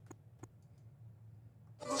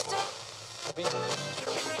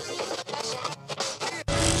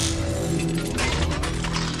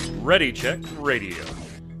Ready Check Radio.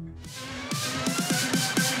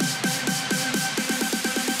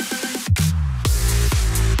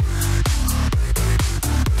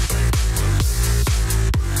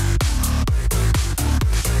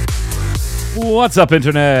 What's up,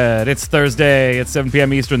 Internet? It's Thursday. It's 7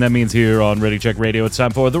 p.m. Eastern. That means here on Ready Check Radio, it's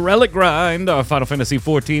time for the Relic Grind, our Final Fantasy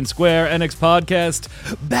XIV Square Enix podcast,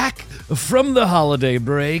 back from the holiday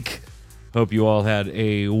break. Hope you all had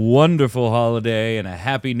a wonderful holiday and a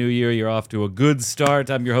happy new year. You're off to a good start.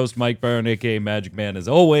 I'm your host, Mike Byrne, a.k.a. Magic Man, as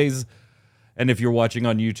always. And if you're watching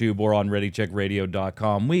on YouTube or on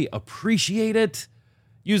ReadyCheckRadio.com, we appreciate it.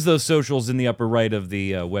 Use those socials in the upper right of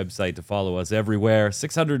the website to follow us everywhere.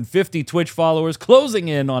 650 Twitch followers, closing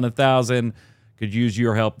in on 1,000. Could use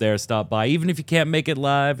your help there. Stop by. Even if you can't make it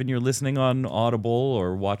live and you're listening on Audible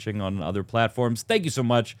or watching on other platforms, thank you so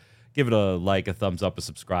much. Give it a like, a thumbs up, a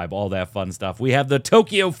subscribe, all that fun stuff. We have the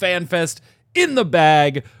Tokyo FanFest in the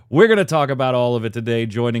bag. We're going to talk about all of it today.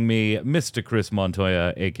 Joining me, Mr. Chris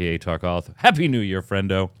Montoya, a.k.a. Tarkoth. Happy New Year,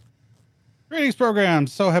 friendo. Greetings, program.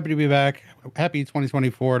 So happy to be back. Happy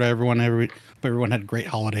 2024 to everyone. Everyone had great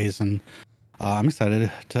holidays, and I'm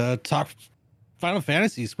excited to talk Final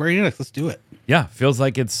Fantasy, Square Enix. Let's do it. Yeah, feels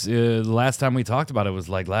like it's the last time we talked about it was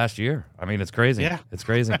like last year. I mean, it's crazy. Yeah. It's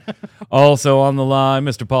crazy. Also on the line,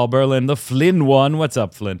 Mr. Paul Berlin, the Flynn one. What's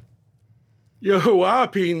up, Flynn? Yo,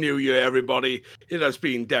 happy New Year, everybody. It has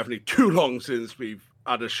been definitely too long since we've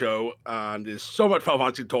had a show, and there's so much Final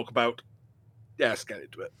Fantasy to talk about. Yeah, let's get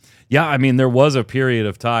into it. Yeah, I mean, there was a period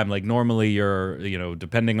of time, like normally you're,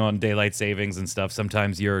 depending on daylight savings and stuff,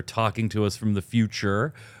 sometimes you're talking to us from the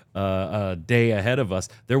future, a day ahead of us.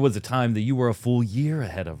 There was a time that you were a full year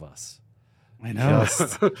ahead of us. I know.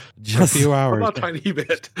 Just a few hours. Not a tiny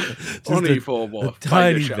bit. Only for a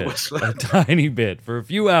tiny bit. For a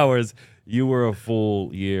few hours, you were a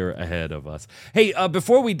full year ahead of us. Hey,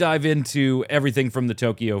 before we dive into everything from the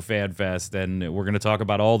Tokyo FanFest, and we're going to talk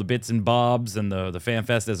about all the bits and bobs and the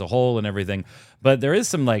FanFest as a whole and everything, but there is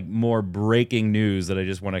some more breaking news that I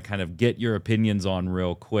just want to kind of get your opinions on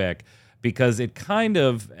real quick, because it kind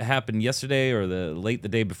of happened yesterday or the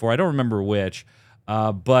day before. I don't remember which.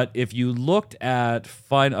 But if you looked at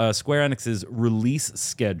Square Enix's release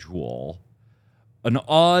schedule, an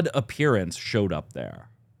odd appearance showed up there.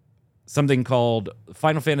 Something called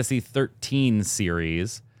Final Fantasy XIII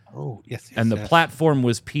series. Oh, yes. And the platform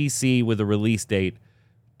was PC with a release date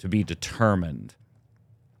to be determined.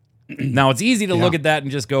 Now, it's easy to look at that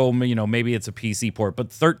and just go, maybe it's a PC port.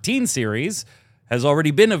 But 13 series has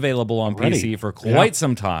already been available on PC for quite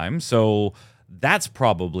some time. So that's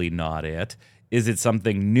probably not it. Is it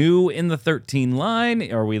something new in the 13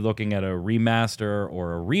 line? Are we looking at a remaster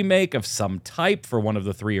or a remake of some type for one of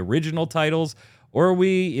the 3 original titles? Or are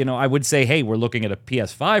we, I would say, hey, we're looking at a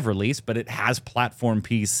PS5 release, but it has platform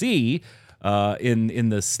PC in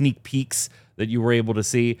the sneak peeks that you were able to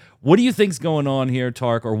see. What do you think's going on here,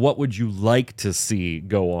 Tark, or what would you like to see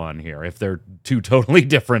go on here if they're two totally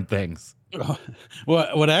different things? Well,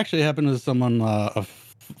 what actually happened is someone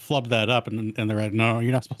flubbed that up, and they're like, no,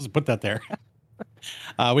 you're not supposed to put that there.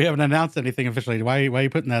 We haven't announced anything officially. Why are you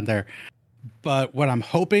putting that there? But what I'm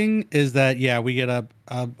hoping is that, we get a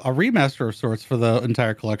remaster of sorts for the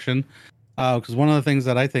entire collection. Because one of the things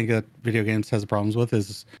that I think that video games has problems with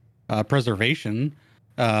is preservation,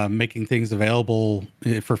 making things available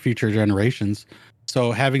for future generations.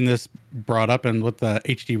 So having this brought up and with the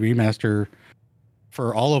HD remaster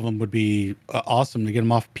for all of them would be awesome to get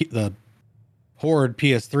them off the Horde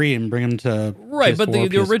PS3 and bring them to right, PS4, but the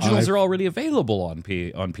PS5. originals are already available on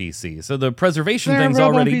PC, so the preservation thing's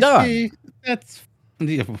already done. That's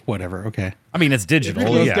whatever. Okay. I mean, it's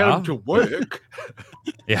digital. Down to work.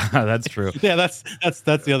 Yeah, that's true. Yeah, that's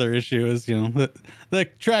the other issue is the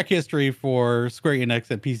track history for Square Enix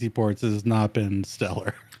at PC ports has not been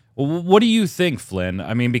stellar. Well, what do you think, Flynn?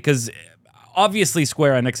 I mean, because obviously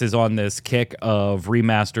Square Enix is on this kick of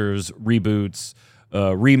remasters, reboots,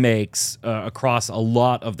 remakes across a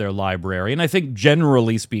lot of their library. And I think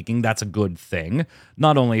generally speaking, that's a good thing,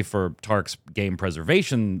 not only for Tark's game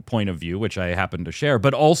preservation point of view, which I happen to share,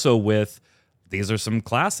 but also with these are some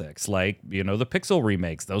classics like, the Pixel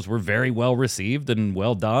remakes. Those were very well received and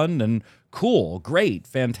well done and cool, great,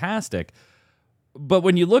 fantastic. But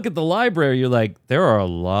when you look at the library, you're like, there are a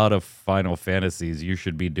lot of Final Fantasies you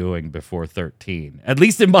should be doing before 13, at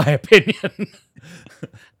least in my opinion.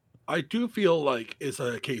 I do feel like it's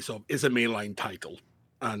a case of it's a mainline title,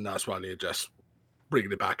 and that's why they're just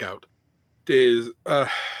bringing it back out.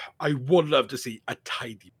 I would love to see a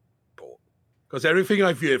tidy port. because everything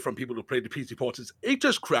I've heard from people who play the PC port is it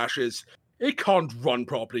just crashes. It can't run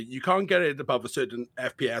properly. You can't get it above a certain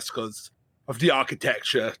FPS because of the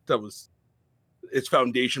architecture that was its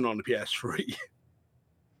foundation on the PS3.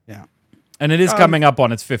 Yeah. And it is coming up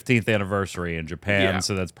on its 15th anniversary in Japan,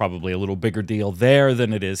 so that's probably a little bigger deal there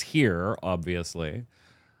than it is here, obviously.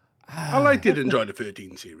 I did enjoy the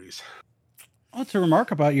 13 series. Well, to remark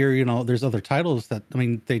about there's other titles that,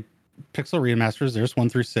 they Pixel remasters. There's 1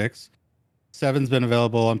 through 6. 7's been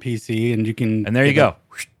available on PC, and you can. And there you go.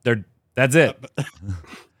 That's it.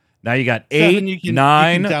 Now you got 8,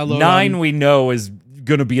 9. 9 we know is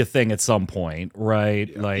going to be a thing at some point, right?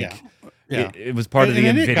 It was part of the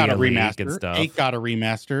NVIDIA leak and stuff. 8 got a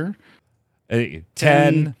remaster.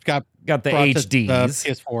 10 got the HDs.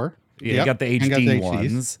 PS4. Yeah, got the HD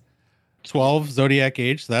ones. 12 Zodiac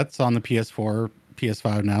Age. So that's on the PS4,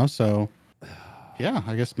 PS5 now. So, yeah,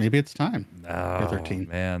 I guess maybe it's time. Oh, 13.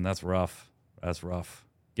 Man, that's rough. That's rough.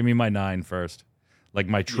 Give me my 9 first. Like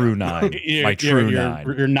my true 9. My true 9.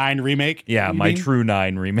 Your 9 remake? Yeah, my true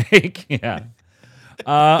 9 remake. Yeah.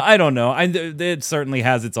 I don't know. It certainly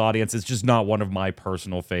has its audience. It's just not one of my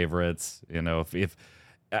personal favorites. If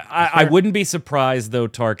I wouldn't be surprised though,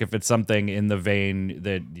 Tark, if it's something in the vein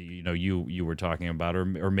that you were talking about,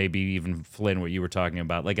 or maybe even Flynn, what you were talking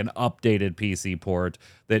about, like an updated PC port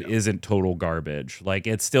that isn't total garbage. Like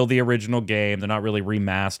it's still the original game. They're not really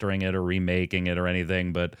remastering it or remaking it or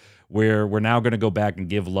anything, but we're now going to go back and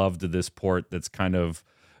give love to this port that's kind of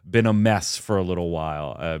been a mess for a little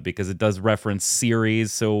while because it does reference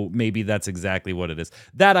series, so maybe that's exactly what it is.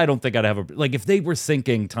 That I don't think I'd have if they were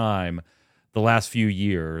sinking time the last few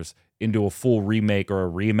years into a full remake or a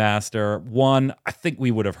remaster, I think we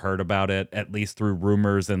would have heard about it, at least through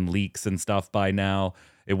rumors and leaks and stuff by now.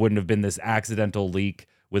 It wouldn't have been this accidental leak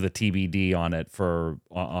with a TBD on it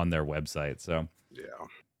on their website. So yeah.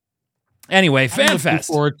 Anyway,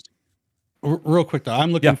 FanFest. Real quick though,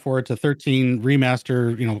 I'm looking forward to 13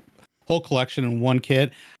 remaster, whole collection in one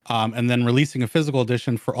kit, and then releasing a physical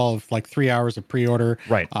edition for all of 3 hours of pre-order.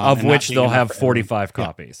 Right, of which they'll have 45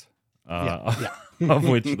 copies. Of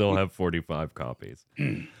which they'll have 45 copies.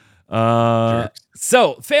 So,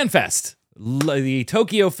 FanFest. The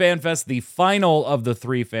Tokyo FanFest, the final of the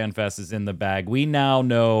 3 FanFests is in the bag. We now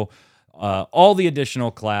know all the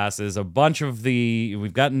additional classes,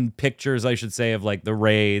 we've gotten pictures, I should say, of the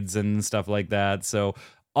raids and stuff like that. So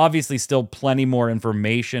obviously still plenty more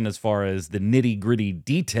information as far as the nitty gritty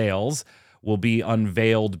details will be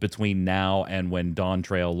unveiled between now and when Dawn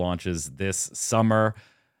Trail launches this summer.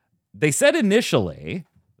 They said initially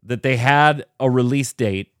that they had a release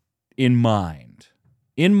date in mind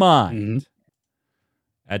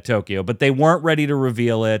at Tokyo, but they weren't ready to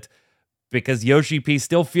reveal it because Yoshi P's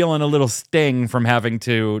still feeling a little sting from having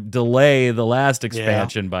to delay the last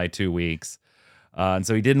expansion by 2 weeks. And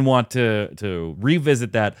so he didn't want to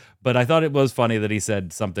revisit that. But I thought it was funny that he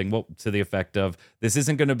said something to the effect of, this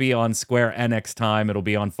isn't going to be on Square Enix time. It'll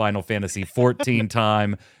be on Final Fantasy XIV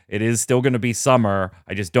time. It is still going to be summer.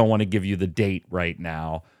 I just don't want to give you the date right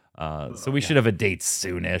now. So we should have a date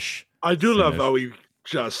soonish. I do love how he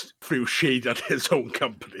just threw shade at his own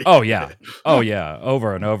company. Oh yeah,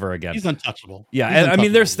 over and over again. He's untouchable. Yeah, and I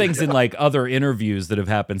mean, there's things in other interviews that have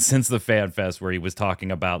happened since the FanFest where he was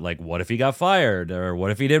talking about what if he got fired or what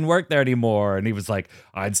if he didn't work there anymore, and he was like,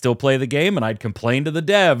 I'd still play the game and I'd complain to the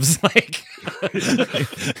devs,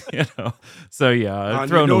 So yeah,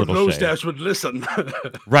 throwing a little those shade. devs would listen.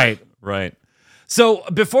 Right. So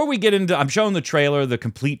before we get into, I'm showing the trailer, the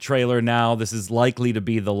complete trailer now. This is likely to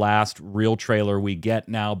be the last real trailer we get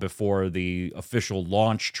now before the official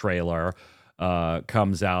launch trailer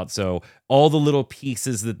comes out. So all the little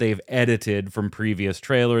pieces that they've edited from previous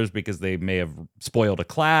trailers because they may have spoiled a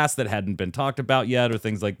class that hadn't been talked about yet or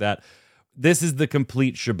things like that. This is the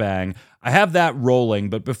complete shebang. I have that rolling,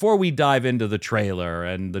 but before we dive into the trailer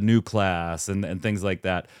and the new class and things like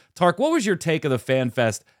that, Tark, what was your take of the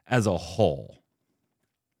FanFest as a whole?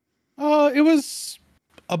 It was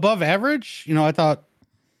above average. I thought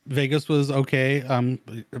Vegas was okay.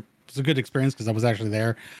 It was a good experience because I was actually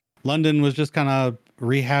there. London was just kind of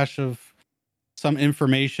rehash of some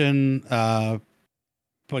information. But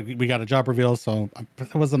we got a job reveal, so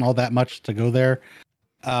it wasn't all that much to go there.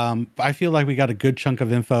 I feel like we got a good chunk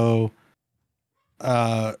of info.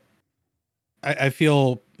 I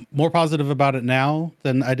feel more positive about it now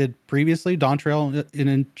than I did previously. Dawn Trail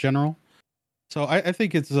in general. So I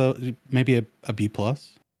think it's maybe a B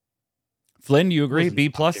plus. Flynn, you agree? B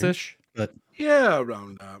plus ish? But yeah,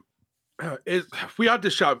 around that. We had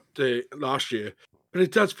this shout last year, but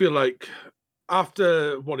it does feel like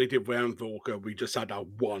after what he did with Walker, we just had that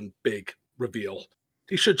one big reveal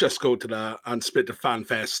He should just go to that and split the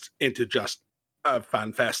FanFest into just a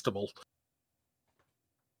fan festival.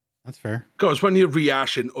 That's fair. Because when you're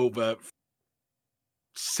rehashing over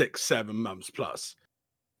 6-7 months plus,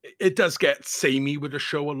 it does get samey with the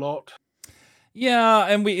show a lot. Yeah,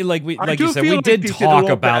 and we like you said, feel we like did they did a talk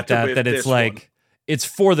lot about better that. with It's this like one. it's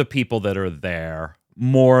for the people that are there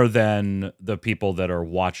more than the people that are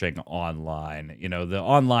watching online. You know, the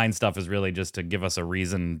online stuff is really just to give us a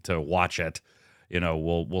reason to watch it. You know,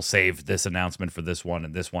 we'll save this announcement for this one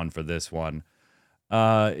and this one for this one.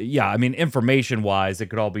 Yeah, I mean, information wise, it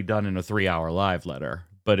could all be done in a 3-hour live letter,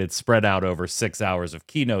 but it's spread out over 6 hours of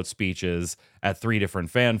keynote speeches at 3 different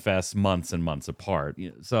fan fests, months and months apart.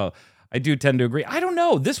 So I do tend to agree. I don't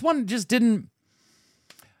know. This one just didn't.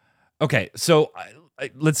 Okay, so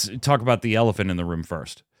let's talk about the elephant in the room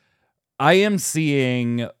first. I am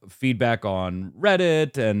seeing feedback on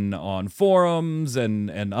Reddit and on forums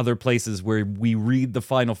and other places where we read the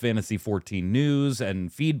Final Fantasy XIV news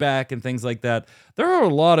and feedback and things like that. There are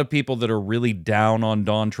a lot of people that are really down on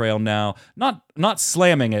Dawn Trail now. Not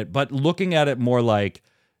slamming it, but looking at it more like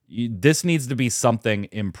this needs to be something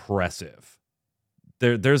impressive.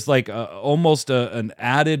 There's like almost an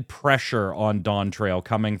added pressure on Dawn Trail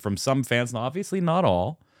coming from some fans, obviously not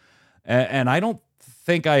all. And I don't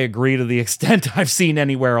think I agree to the extent I've seen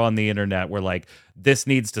anywhere on the internet where like this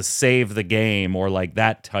needs to save the game or like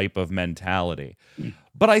that type of mentality.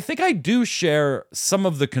 But I think I do share some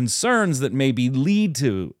of the concerns that maybe lead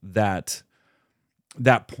to that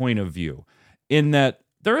point of view, in that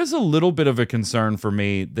there is a little bit of a concern for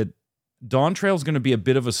me that Dawn Trail is going to be a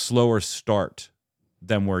bit of a slower start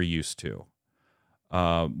than we're used to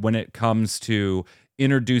when it comes to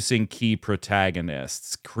introducing key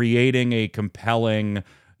protagonists, creating a compelling,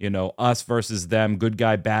 us versus them, good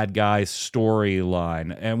guy, bad guy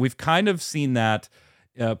storyline. And we've kind of seen that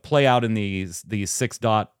play out in these 6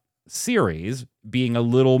 dot series, being a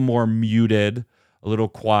little more muted, a little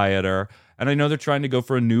quieter. And I know they're trying to go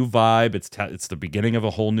for a new vibe. It's the beginning of a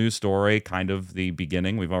whole new story, kind of the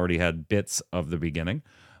beginning. We've already had bits of the beginning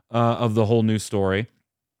of the whole new story.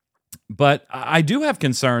 But I do have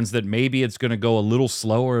concerns that maybe it's going to go a little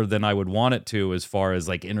slower than I would want it to, as far as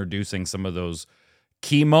like introducing some of those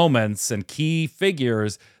key moments and key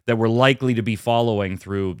figures that we're likely to be following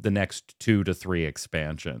through the next 2 to 3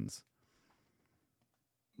 expansions.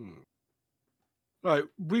 Right,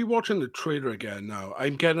 rewatching the trailer again now,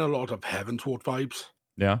 I'm getting a lot of Heavensward vibes.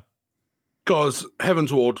 Yeah. Because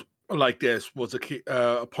Heavensward, like this, was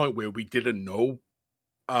a point where we didn't know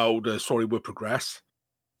how the story would progress.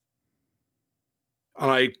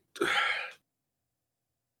 And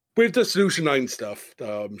with the Solution 9 stuff, that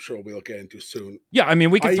I'm sure we'll get into soon. Yeah, I mean,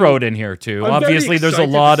 we can throw it in here too. I'm Obviously, there's a very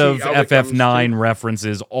lot excited of to see how it comes FF9 to-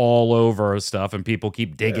 references all over stuff, and people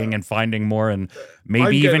keep digging and finding more, and maybe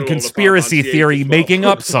I'm getting even all the conspiracy Final Fantasy theory as well. making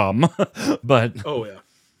up some. But Oh, yeah.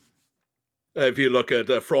 If you look at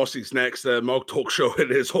Frosty's next Mog Talk show,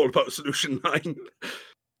 it is all about Solution 9.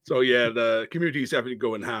 So, yeah, the community is definitely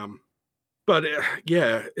going ham. But,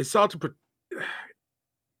 yeah, it's hard to...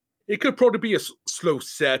 It could probably be a slow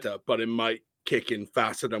setup, but it might kick in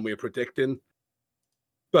faster than we're predicting.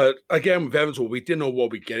 But, again, with Evansville, we didn't know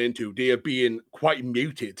what we'd get into. They are being quite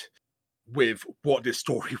muted with what this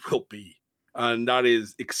story will be. And that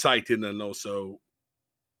is exciting and also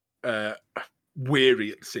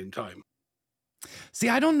weary at the same time. see,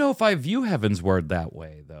 I don't know if I view Heaven's Word that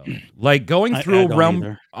way, though. Like going through I a don't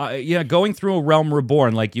realm, either. going through a realm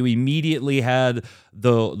reborn. Like you immediately had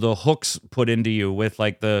the hooks put into you with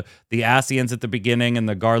like the Ascians at the beginning and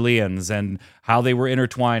the Garleans and how they were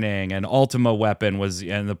intertwining, and Ultima Weapon was,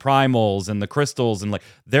 and the primals and the crystals, and like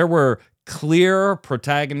there were clear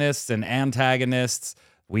protagonists and antagonists.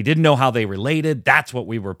 We didn't know how they related. That's what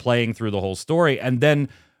we were playing through the whole story, and then,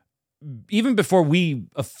 even before we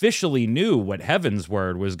officially knew what Heaven's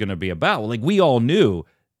Word was going to be about, like we all knew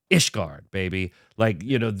Ishgard, baby. Like,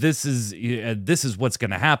 this is what's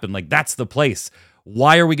going to happen. Like, that's the place.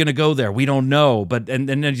 Why are we going to go there? We don't know. But,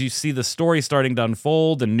 and as you see the story starting to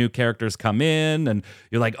unfold and new characters come in, and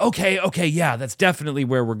you're like, okay, yeah, that's definitely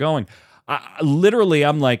where we're going. Literally,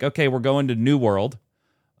 I'm like, okay, we're going to New World.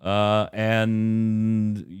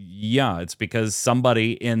 And yeah, it's because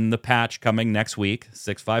somebody in the patch coming next week,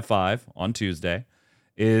 655 on Tuesday,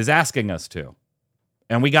 is asking us to,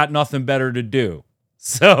 and we got nothing better to do.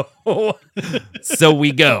 So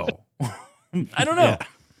we go. I don't know. Yeah.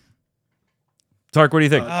 Tark, what do you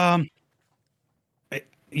think? I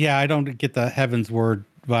don't get the Heaven's Word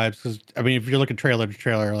vibes, because I mean, if you're looking trailer to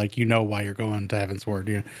trailer, like why you're going to Heaven's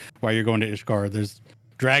Word, why you're going to Ishgard. There's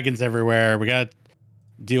dragons everywhere. We got to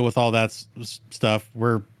deal with all that stuff.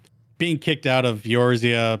 We're being kicked out of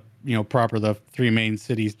Eorzea, proper the 3 main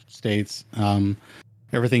city states,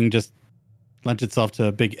 everything just lent itself to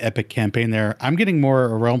a big epic campaign there. I'm getting more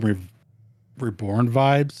a Realm Reborn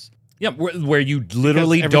vibes. Yeah, where you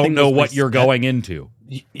literally don't know what you're going into.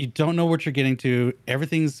 You don't know what you're getting to.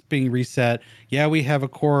 Everything's being reset. Yeah, we have a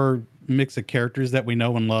core mix of characters that we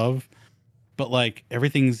know and love, but like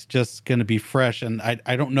everything's just going to be fresh. And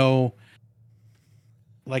I don't know,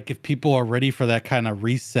 like, if people are ready for that kind of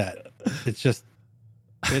reset. It's just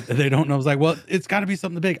they don't know. It's like, well, it's got to be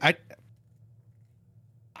something big.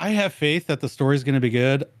 I have faith that the story's going to be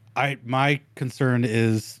good. My concern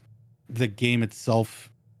is the game itself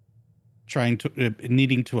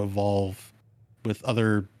needing to evolve with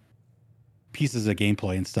other pieces of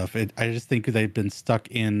gameplay and stuff. I just think they've been stuck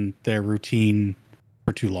in their routine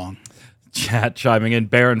for too long. Chat chiming in,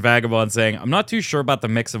 Baron Vagabond saying, I'm not too sure about the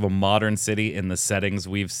mix of a modern city in the settings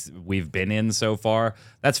we've been in so far.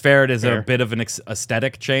 That's fair. It is a bit of an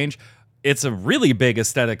aesthetic change. It's a really big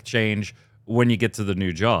aesthetic change when you get to the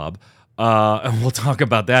new job. And we'll talk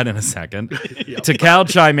about that in a second. Yep. To Cal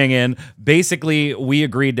chiming in, basically, we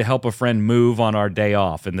agreed to help a friend move on our day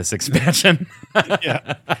off in this expansion.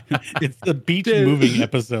 Yeah. It's the beach moving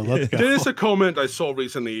episode. Let's go. There's a comment I saw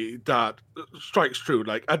recently that strikes true.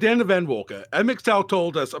 Like, at the end of Endwalker, MXL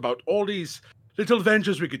told us about all these little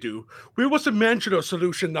adventures we could do. We was to mention of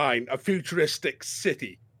Solution 9, a futuristic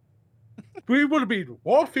city. We would have been,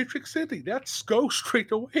 what, futuristic city? Let's go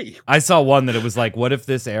straight away. I saw one that it was like, what if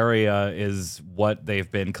this area is what they've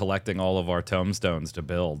been collecting all of our tombstones to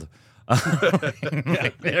build?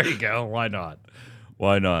 There you go. Why not?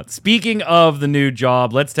 Why not? Speaking of the new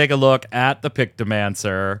job, let's take a look at the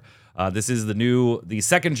Pictomancer. This is the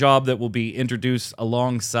second job that will be introduced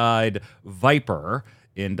alongside Viper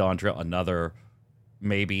in Dawn Trail. Another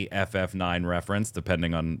maybe FF9 reference,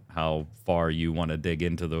 depending on how far you want to dig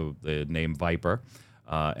into the name Viper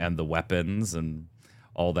and the weapons and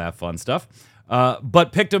all that fun stuff.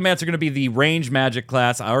 But Pictomancer are going to be the range magic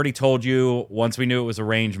class. I already told you once we knew it was a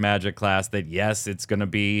range magic class that yes, it's going to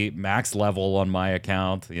be max level on my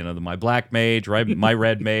account. My black mage, right? My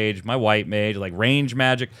red mage, my white mage. Like, range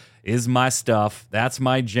magic is my stuff. That's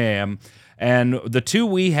my jam. And the two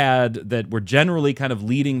we had that were generally kind of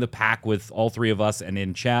leading the pack with all three of us and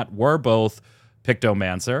in chat were both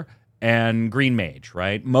Pictomancer and Green Mage,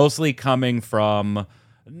 right? Mostly coming from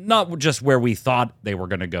not just where we thought they were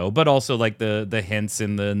going to go, but also like the hints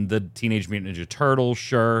in the Teenage Mutant Ninja Turtle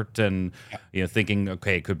shirt and, thinking,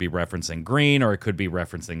 okay, it could be referencing Green or it could be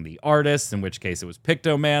referencing the artist, in which case it was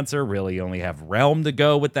Pictomancer. Really only have Realm to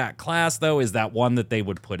go with that class, though. Is that one that they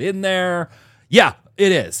would put in there? Yeah,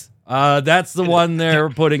 it is. That's the one they're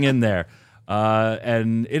putting in there.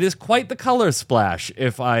 And it is quite the color splash,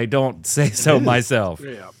 if I don't say so myself.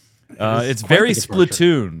 Yeah. It's very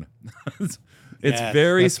Splatoon. It's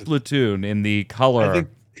very Splatoon in the color.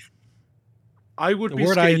 I would be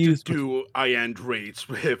scared to do high-end raids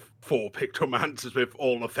with 4 Pictomancers with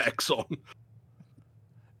all effects on.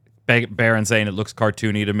 Baron saying it looks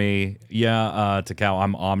cartoony to me. Yeah, Takao,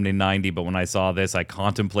 I'm Omni 90, but when I saw this, I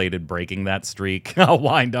contemplated breaking that streak. I'll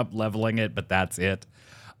wind up leveling it, but that's it.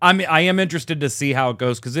 I mean, I am interested to see how it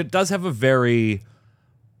goes because it does have a very,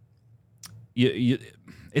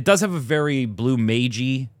 it does have a very blue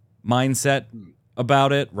magey mindset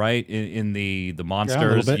about it, right? In the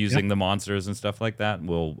monsters, using the monsters and stuff like that.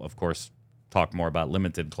 We'll of course talk more about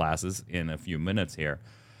limited classes in a few minutes here.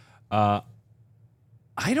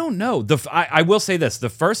 I don't know. I will say this. The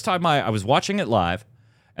first time I was watching it live,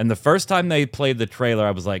 and the first time they played the trailer,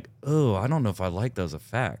 I was like, oh, I don't know if I like those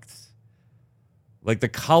effects. Like, the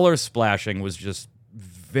color splashing was just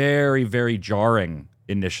very, very jarring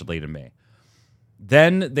initially to me.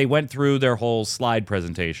 Then they went through their whole slide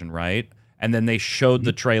presentation, right? And then they showed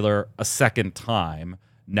the trailer a second time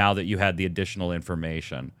now that you had the additional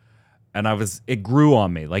information. And it grew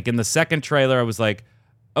on me. Like, in the second trailer, I was like,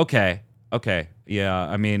 okay, yeah,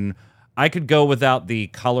 I mean, I could go without the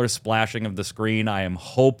color splashing of the screen. I am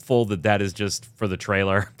hopeful that is just for the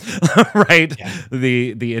trailer, right? Yeah.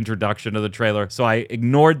 The introduction of the trailer. So I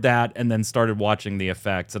ignored that and then started watching the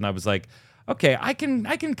effects, and I was like, okay, I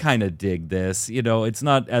can kind of dig this. It's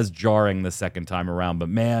not as jarring the second time around, but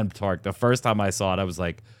man, Tark, the first time I saw it, I was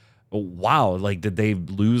like, oh, wow, like, did they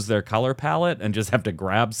lose their color palette and just have to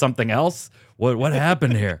grab something else? What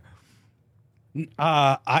happened here?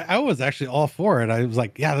 I was actually all for it. I was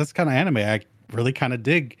like, yeah, that's kind of anime. I really kind of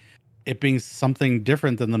dig it being something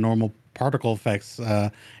different than the normal particle effects.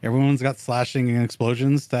 Everyone's got slashing and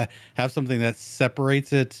explosions. To have something that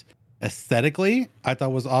separates it aesthetically, I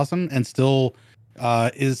thought was awesome, and still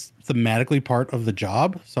is thematically part of the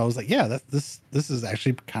job. So I was like, yeah, this is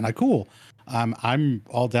actually kind of cool. I'm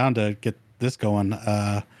all down to get this going.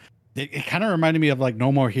 It kind of reminded me of like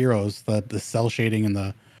No More Heroes, the cell shading and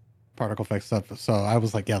the particle effect stuff. So I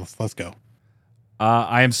was like, yeah, let's go.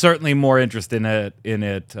 I am certainly more interested in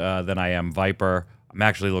it than I am Viper. I'm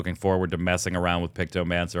actually looking forward to messing around with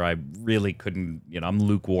Pictomancer. I really couldn't, I'm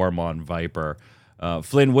lukewarm on Viper.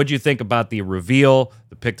 Flynn, what'd you think about the reveal,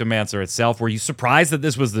 the Pictomancer itself? Were you surprised that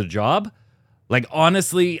this was the job? Like,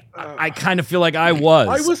 honestly, I kind of feel like I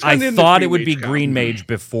was. I thought it would be Green Mage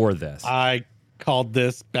before this. I called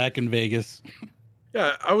this back in Vegas.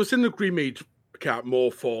 Yeah, I was in the Green Mage camp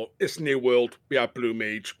more for it's New World. We have Blue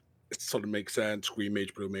Mage. It sort of makes sense. Green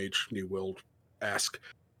Mage, Blue Mage, New World-esque.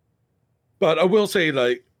 But I will say,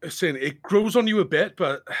 like, saying it grows on you a bit,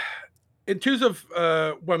 but in terms of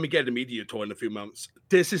when we get a media tour in a few months,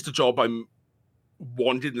 this is the job I'm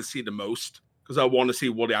wanting to see the most because I want to see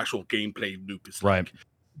what the actual gameplay loop is like. Right.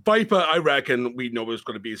 Viper, I reckon we know what it's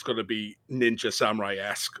going to be. It's going to be Ninja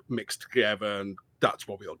Samurai-esque mixed together, and that's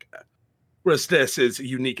what we'll get. Whereas this is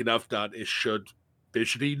unique enough that it should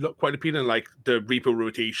visually look quite appealing. Like the Reaper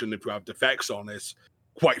rotation, if you have the effects on, is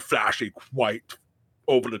quite flashy, quite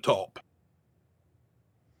over the top.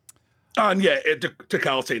 And yeah, to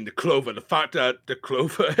Carl saying the Clover, the fact that the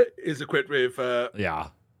Clover is equipped with for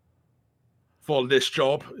this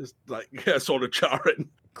job is like sort of jarring.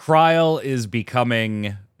 Kryl is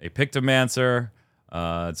becoming a Pictomancer.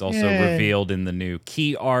 It's also revealed in the new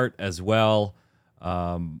key art as well.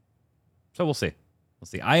 So we'll see. We'll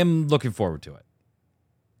see. I am looking forward to it.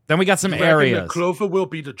 Then we got some areas. The Clover will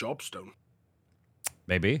be the Jobstone.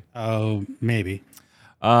 Maybe. Oh, maybe.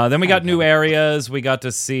 Then we got new areas. We got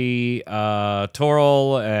to see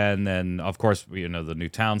Toril, and then, of course, the new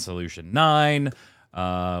Town Solution 9,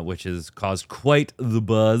 which has caused quite the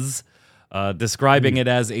buzz, describing it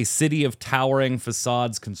as a city of towering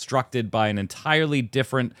facades constructed by an entirely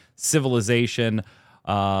different civilization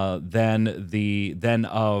than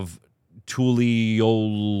of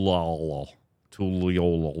Tuliolol.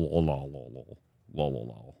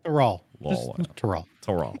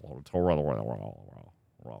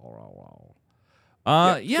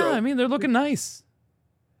 Yeah, I mean, they're looking nice.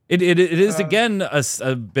 It is again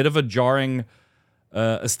a bit of a jarring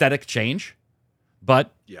aesthetic change,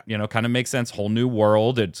 but kind of makes sense. Whole new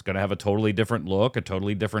world. It's going to have a totally different look, a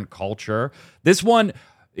totally different culture. This one,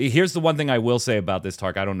 here's the one thing I will say about this,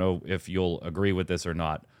 Tark. I don't know if you'll agree with this or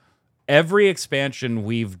not. Every expansion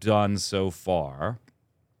we've done so far,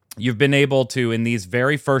 you've been able to, in these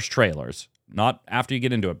very first trailers, not after you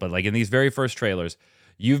get into it, but like in these very first trailers,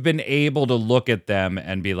 you've been able to look at them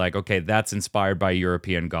and be like, okay, that's inspired by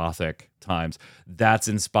European Gothic times. That's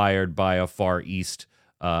inspired by a Far East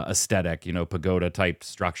aesthetic, pagoda-type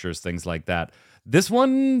structures, things like that. This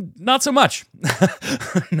one, not so much.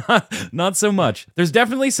 not so much. There's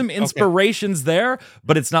definitely some inspirations there,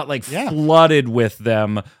 but it's not like flooded with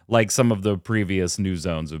them like some of the previous new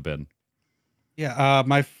zones have been. Yeah,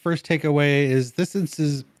 my first takeaway is this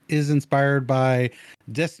is inspired by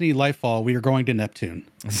Destiny Lightfall. We are going to Neptune.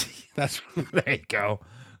 There you go.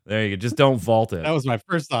 There you go. Just don't vault it. That was my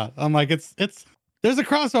first thought. I'm like, it's there's a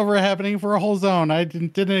crossover happening for a whole zone. I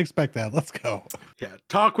didn't expect that. Let's go. Yeah,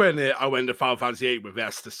 talk when I went to Final Fantasy VIII with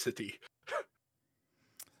Estes City.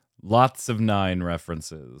 Lots of 9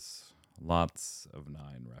 references.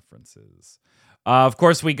 Of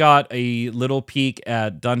course, we got a little peek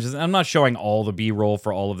at dungeons. I'm not showing all the B-roll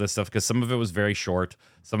for all of this stuff because some of it was very short.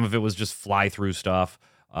 Some of it was just fly-through stuff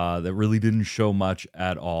that really didn't show much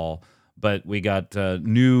at all. But we got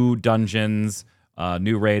new dungeons,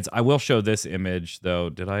 new raids. I will show this image, though.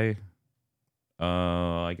 Did I?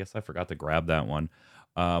 I guess I forgot to grab that one.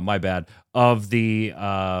 My bad. Of the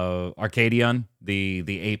Arcadion, the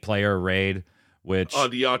 8-player raid. The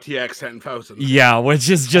RTX 10,000. Yeah, which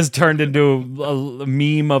is just turned into a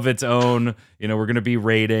meme of its own. We're going to be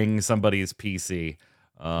raiding somebody's PC.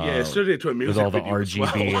 It's turned into a music with all the video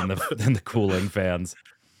RGB well. and the cooling fans.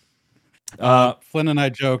 Flynn and I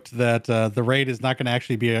joked that the raid is not going to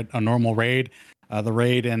actually be a normal raid. The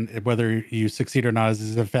raid, and whether you succeed or not,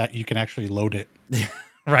 is the fact you can actually load it.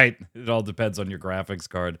 Right. It all depends on your graphics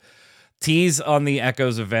card. Tease on the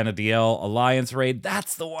Echoes of Vana'diel Alliance raid.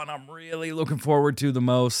 That's the one I'm really looking forward to the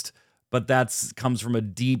most. But that comes from a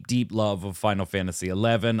deep, deep love of Final Fantasy XI.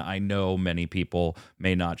 I know many people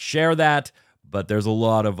may not share that, but there's a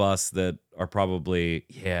lot of us that are probably,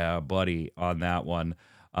 yeah, buddy, on that one.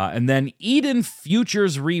 And then Eden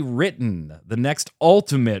Futures Rewritten, the next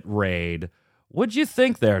ultimate raid. What'd you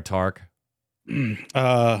think there, Tark?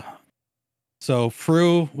 So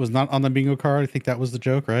Fru was not on the bingo card. I think that was the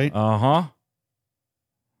joke, right? Uh-huh.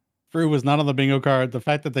 Fruit was not on the bingo card. The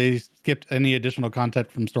fact that they skipped any additional content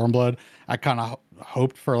from Stormblood, I kind of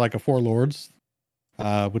hoped for like a Four Lords,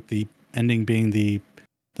 with the ending being the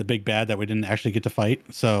big bad that we didn't actually get to fight.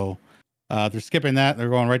 So they're skipping that. They're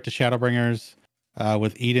going right to Shadowbringers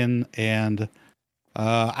with Eden, and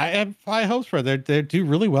I have high hopes for it. They do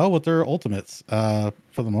really well with their ultimates for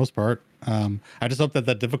the most part. I just hope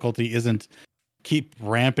that difficulty isn't keep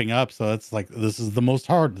ramping up, so it's like this is the most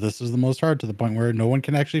hard to the point where no one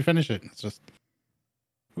can actually finish it. It's just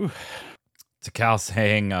Takao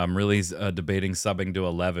saying I'm really debating subbing to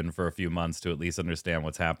 11 for a few months to at least understand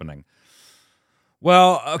what's happening.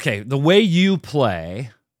 Well, okay, the way you play,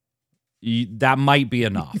 that might be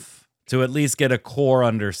enough to at least get a core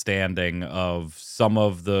understanding of some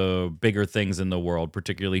of the bigger things in the world,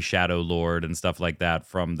 particularly Shadow Lord and stuff like that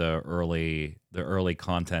from the early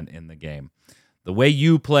content in the game. The way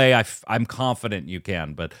you play, I'm confident you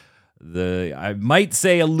can, but I might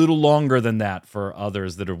say a little longer than that for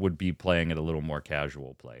others that would be playing at a little more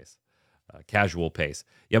casual pace.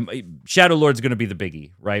 Yeah, Shadow Lord's going to be the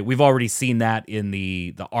biggie, right? We've already seen that in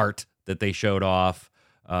the art that they showed off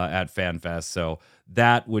at FanFest, so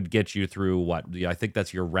that would get you through what? I think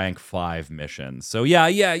that's your rank 5 mission. So yeah,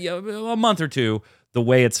 a month or two. The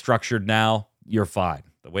way it's structured now, you're fine.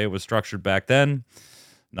 The way it was structured back then,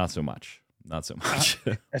 not so much. Not so much.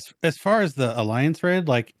 As far as the alliance raid,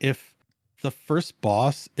 like if the first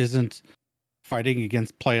boss isn't fighting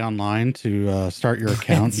against Play Online to start your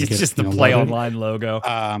account, it's just the Play Online logo.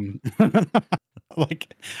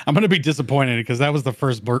 Like I'm gonna be disappointed because that was the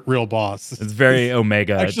first real boss. It's very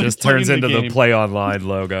Omega. It just turns into the Play Online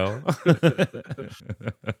logo.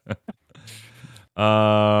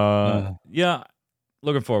 Yeah,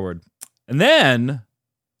 looking forward. And then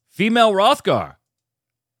female Rothgar.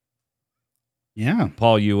 Yeah,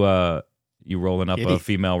 Paul, you rolling up a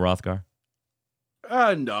female Rothgar?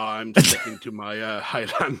 No, I'm sticking to my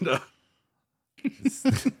Highlander.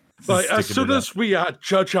 Like as soon as we had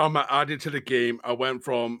Judge Armor added to the game, I went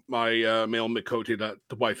from my male Mikote that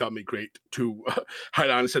the wife had me great to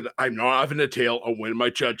Highlander said, I'm not having a tail, I'm wearing my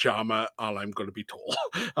Judge Armor and I'm going to be tall.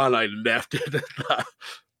 And I left it at that.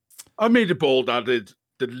 I made it bold, added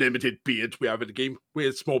the limited beards we have in the game. We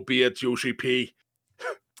had small beards, Yoshi P.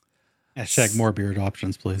 Hashtag more beard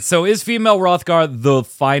options, please. So is female Rothgar the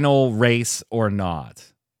final race or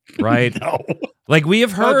not? Right? No. Like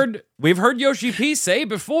we've heard Yoshi P say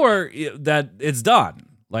before that it's done.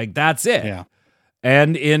 Like that's it. Yeah.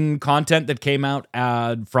 And in content that came out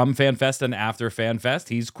from FanFest and after FanFest,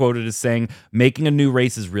 he's quoted as saying, making a new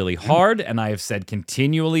race is really hard, and I have said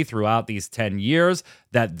continually throughout these 10 years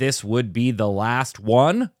that this would be the last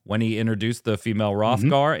one when he introduced the female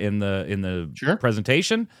Rothgar in the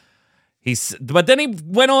presentation. But then he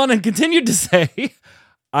went on and continued to say,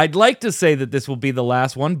 I'd like to say that this will be the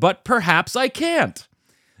last one, but perhaps I can't.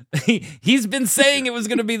 He's been saying it was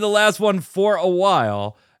going to be the last one for a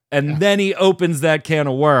while, and then he opens that can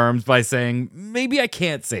of worms by saying, maybe I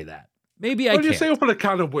can't say that. Maybe I can't. When you say open a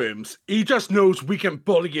can of worms, he just knows we can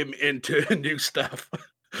bully him into new stuff.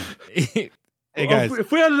 Hey, guys.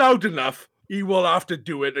 If we're loud enough, he will have to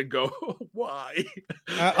do it and go, why?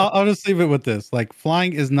 I'll just leave it with this. Like,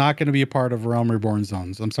 flying is not going to be a part of Realm Reborn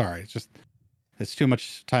zones. I'm sorry. It's too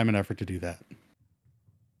much time and effort to do that.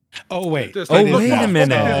 Oh, wait. Wait a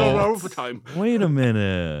minute. Wait a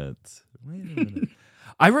minute.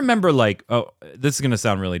 I remember, this is going to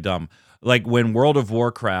sound really dumb. Like, when World of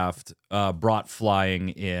Warcraft brought flying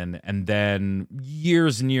in, and then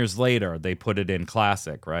years and years later, they put it in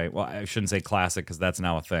Classic, right? Well, I shouldn't say Classic, because that's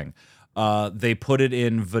now a thing. They put it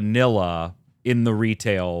in vanilla in the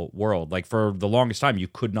retail world. Like, for the longest time, you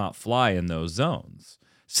could not fly in those zones.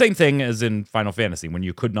 Same thing as in Final Fantasy, when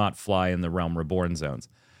you could not fly in the Realm Reborn zones.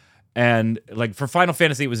 And, like, for Final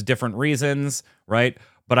Fantasy, it was different reasons, right?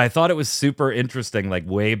 But I thought it was super interesting, like,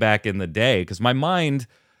 way back in the day, because my mind,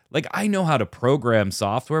 like, I know how to program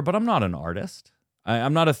software, but I'm not an artist.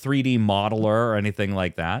 I'm not a 3D modeler or anything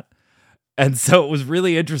like that. And so it was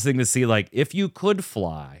really interesting to see, like, if you could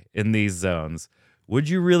fly in these zones, would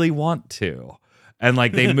you really want to? And,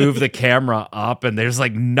 like, they move the camera up, and there's,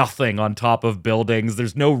 like, nothing on top of buildings.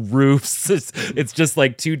 There's no roofs. It's just,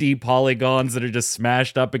 like, 2D polygons that are just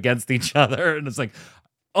smashed up against each other. And it's like,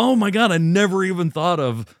 oh, my God, I never even thought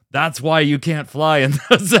of that's why you can't fly in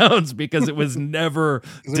those zones, because it was never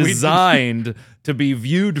designed to be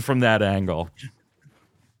viewed from that angle.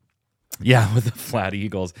 Yeah, with the flat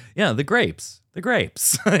eagles. Yeah, the grapes. The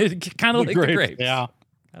grapes. Kind of like the grapes. Yeah.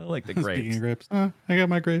 Kind of like the grapes. Speaking of grapes, I got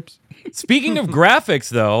my grapes. Speaking of graphics,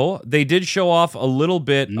 though, they did show off a little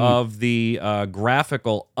bit of the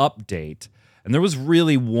graphical update. And there was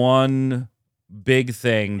really one big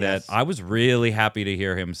thing that Yes. I was really happy to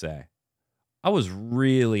hear him say. I was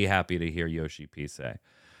really happy to hear Yoshi P say.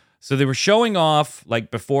 So they were showing off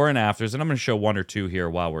like before and afters, and I'm going to show one or two here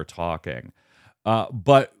while we're talking.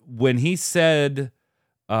 But when he said,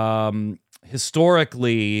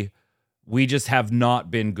 historically, we just have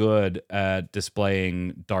not been good at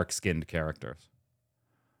displaying dark-skinned characters.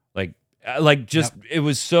 It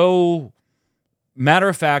was so matter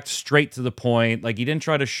of fact, straight to the point. Like he didn't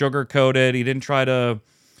try to sugarcoat it. He didn't try to,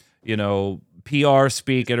 PR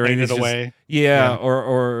speak it or Fade anything. it away. Yeah,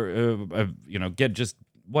 or get just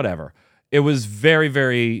whatever. It was very,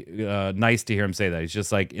 very nice to hear him say that. He's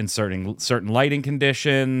just like inserting certain lighting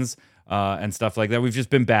conditions and stuff like that. We've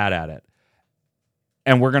just been bad at it.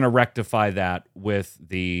 And we're going to rectify that with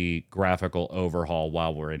the graphical overhaul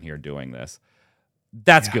while we're in here doing this.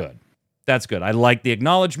 That's good. That's good. I like the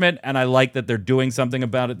acknowledgement, and I like that they're doing something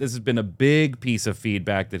about it. This has been a big piece of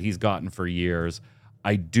feedback that he's gotten for years.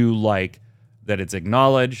 I do like that it's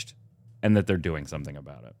acknowledged and that they're doing something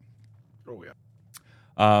about it. Oh, yeah.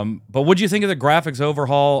 But what do you think of the graphics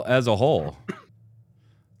overhaul as a whole?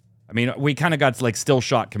 I mean, we kind of got like still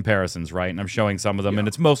shot comparisons, right? And I'm showing some of them, and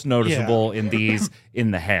it's most noticeable in these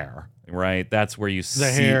in the hair, right? That's where you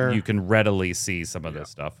you can readily see some of this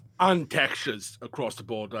stuff. And textures across the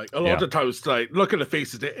board. Like a lot of times, like look at the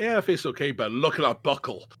faces, the face okay, but look at that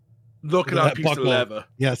buckle. Look at that piece of leather.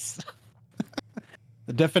 Yes.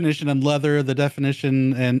 The definition in leather, the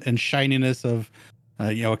definition and shininess of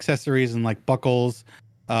accessories and like buckles.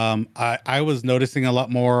 I was noticing a lot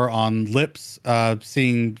more on lips,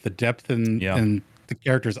 seeing the depth in the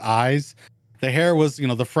character's eyes. The hair was,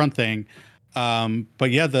 the front thing.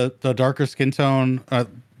 But yeah, the darker skin tone,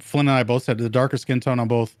 Flynn and I both said the darker skin tone on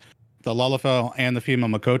both the Lalafell and the female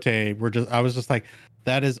Makote I was just like,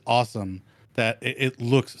 that is awesome. That it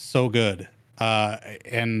looks so good.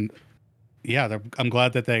 And yeah, I'm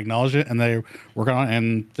glad that they acknowledge it and they're working on it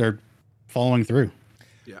and they're following through.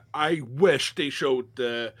 Yeah, I wish they showed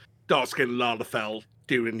the dark skin Lalafell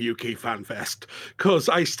during UK FanFest, because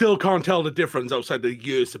I still can't tell the difference outside the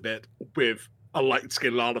years a bit with a light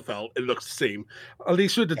skin Lalafell. It looks the same. At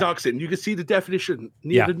least with the dark skin, you can see the definition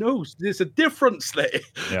near the nose. There's a difference there.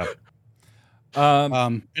 Yeah. I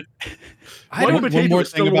don't one more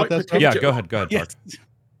thing about that stuff. Yeah, go ahead, yes.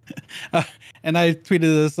 And I tweeted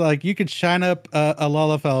this like, you could shine up a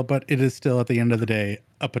Lalafell, but it is still at the end of the day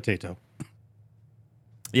a potato.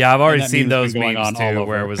 Yeah, I've already seen those memes too,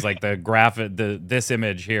 where it was like the graphic, this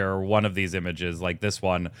image here, or one of these images, like this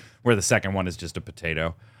one, where the second one is just a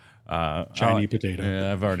potato. Shiny potato.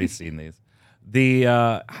 Yeah, I've already seen these.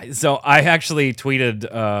 So I actually tweeted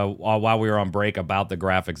while we were on break about the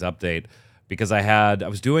graphics update, because I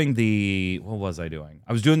was doing what was I doing?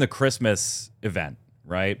 I was doing the Christmas event,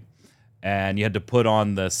 right? And you had to put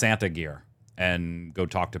on the Santa gear and go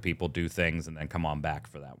talk to people, do things, and then come on back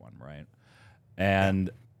for that one, right? And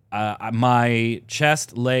my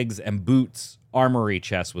chest, legs, and boots armory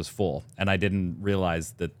chest was full, and I didn't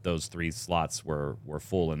realize that those 3 slots were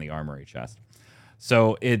full in the armory chest.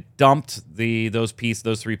 So it dumped those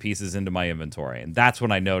 3 pieces into my inventory, and that's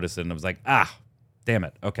when I noticed it, and I was like, damn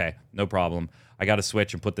it, okay, no problem. I got to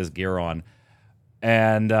switch and put this gear on.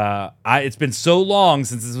 And it's been so long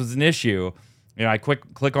since this was an issue. I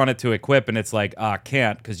click on it to equip, and it's like,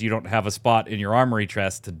 can't, because you don't have a spot in your armory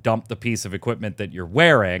chest to dump the piece of equipment that you're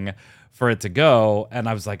wearing for it to go. And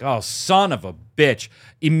I was like, oh, son of a bitch.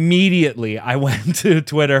 Immediately, I went to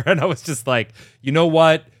Twitter, and I was just like, you know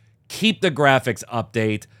what? Keep the graphics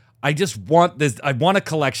update. I just want this. I want a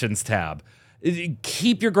collections tab.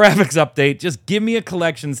 Keep your graphics update. Just give me a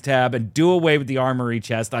collections tab and do away with the armory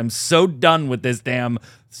chest. I'm so done with this damn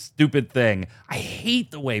stupid thing. I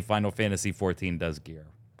hate the way Final Fantasy XIV does gear.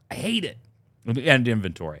 I hate it. And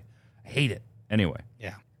inventory. I hate it. Anyway.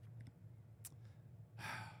 Yeah.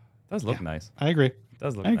 Does look nice. I agree. It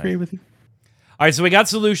does look I agree with you. All right, so we got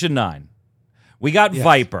Solution 9. We got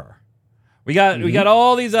Viper. We got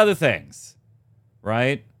all these other things.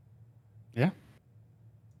 Right? Yeah.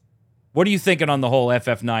 What are you thinking on the whole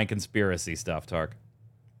FF9 conspiracy stuff, Tark?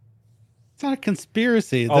 It's not a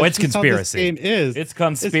conspiracy. It's conspiracy. How this game is. It's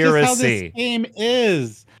conspiracy. It's just how this game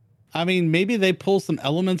is. I mean, maybe they pull some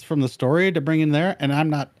elements from the story to bring in there, and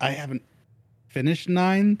I haven't finished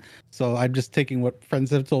 9, so I'm just taking what friends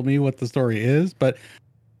have told me what the story is, but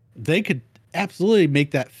they could absolutely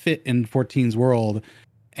make that fit in 14's world,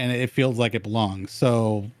 and it feels like it belongs.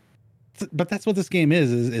 So, but that's what this game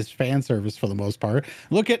is fan service for the most part.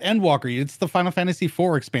 Look at Endwalker. It's the Final Fantasy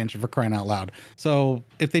IV expansion, for crying out loud. So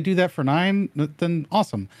if they do that for 9, then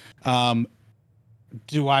awesome.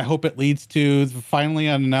 Do I hope it leads to finally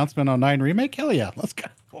an announcement on 9 Remake? Hell yeah. Let's go.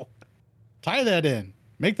 Tie that in.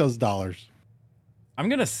 Make those dollars. I'm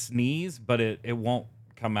gonna sneeze, but it won't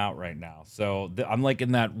come out right now. So I'm like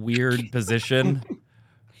in that weird position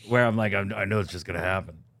where I'm like, I know it's just gonna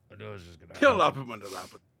happen. I know it's just gonna happen. It'll happen when it'll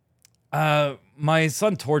happen. My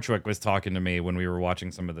son Torchwick was talking to me when we were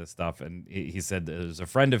watching some of this stuff, and he said there's a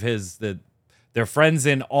friend of his that they're friends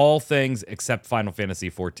in all things except Final Fantasy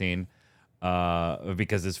XIV,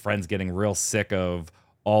 because his friend's getting real sick of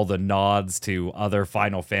all the nods to other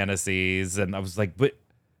Final Fantasies, and I was like, but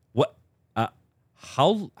what?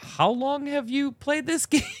 How long have you played this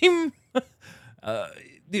game?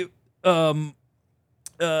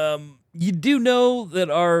 You do know that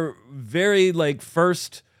our very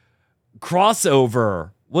first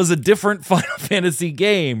crossover was a different Final Fantasy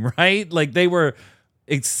game, right? Like they were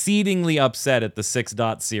exceedingly upset at the 6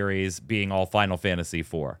 dot series being all Final Fantasy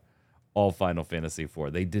IV. All Final Fantasy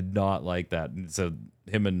IV. They did not like that. And so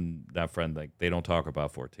him and that friend, they don't talk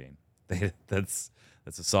about 14. That's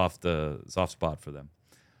a soft spot for them.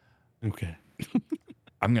 Okay.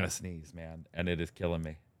 I'm going to sneeze, man, and it is killing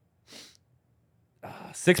me.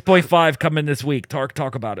 6.5 coming this week. Talk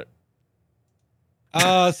about it.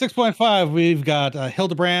 6.5, we've got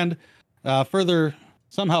Hildebrand, further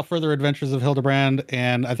adventures of Hildebrand,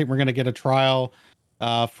 and I think we're going to get a trial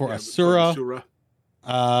for Asura.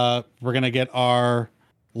 We're going to get our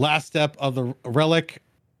last step of the Relic,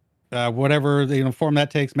 whatever form that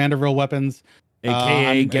takes, Manderville weapons.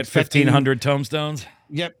 AKA get 1,500 tomestones.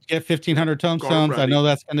 Yep, get 1,500 tomestones. I know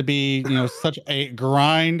that's going to be such a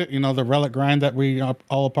grind, the Relic grind that we are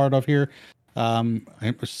all a part of here. I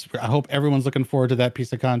hope everyone's looking forward to that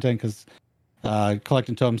piece of content because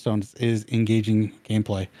collecting tomestones is engaging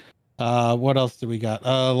gameplay. What else do we got?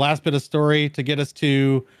 Last bit of story to get us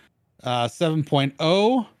to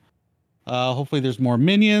 7.0. Hopefully there's more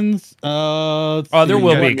minions. There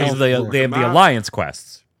will be because they have the alliance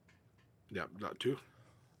quests. Yeah, not too.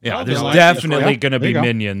 Yeah, there's definitely going to be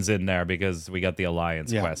minions in there because we got the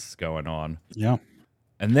alliance quests going on. Yeah.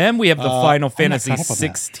 And then we have the Final Fantasy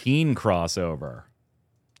 16 crossover.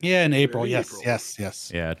 Yeah, in April. Yes. Yeah,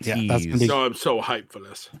 that's gonna be... So I'm so hyped for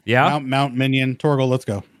this. Yeah. Mount Minion, Torgal, let's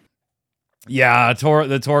go. Yeah,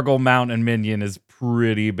 the Torgal Mount and Minion is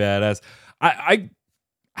pretty badass. I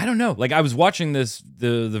don't know. Like I was watching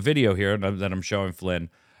the video here that I'm showing Flynn,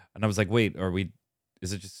 and I was like, wait,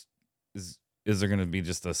 is there going to be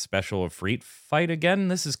just a special Ifrit fight again?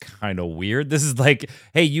 This is kind of weird. This is like,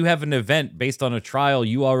 hey, you have an event based on a trial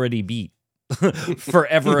you already beat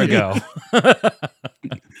forever ago.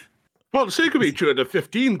 Well, the sake of it, during the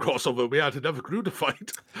 15 crossover, we had another crew to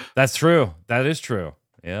fight. That's true. That is true.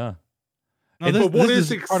 Yeah. No, but what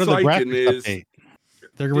is part of the exciting graphics is update.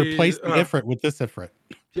 They're replacing Ifrit with this Ifrit.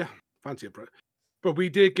 Yeah, fancy Ifrit. But we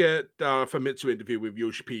did get a Famitsu interview with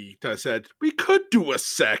Yoshi P that said we could do a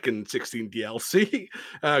second 16 DLC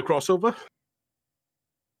crossover.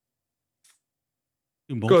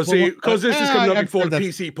 Because this is coming up before the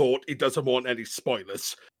PC port, it doesn't want any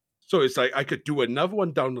spoilers. So it's like I could do another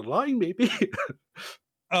one down the line, maybe.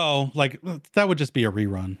 That would just be a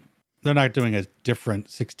rerun. They're not doing a different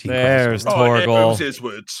 16. There's crossover. Torgal. Those his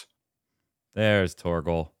words. There's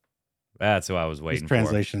Torgal. That's who I was waiting for.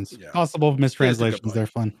 Translations. Yeah. Possible mistranslations. They're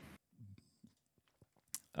fun.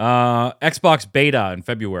 Xbox beta in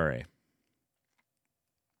February.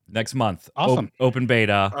 Next month. Awesome. Open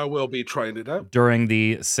beta. I will be trying it out. During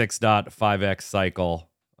the 6.5x cycle.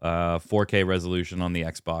 4K resolution on the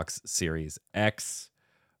Xbox Series X.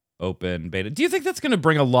 Open beta. Do you think that's going to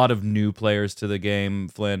bring a lot of new players to the game,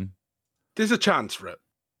 Flynn? There's a chance for it.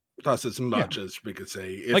 That's as much as we could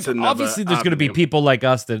say. It's obviously, there's going to be people like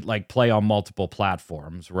us that play on multiple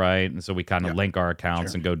platforms, right? And so we kind of link our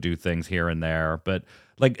accounts and go do things here and there. But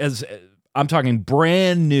as I'm talking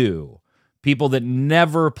brand new people that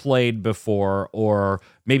never played before or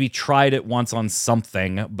maybe tried it once on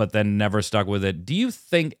something but then never stuck with it. Do you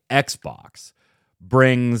think Xbox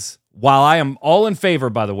brings, while I am all in favor,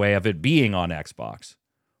 by the way, of it being on Xbox,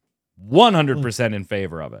 100% in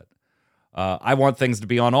favor of it. I want things to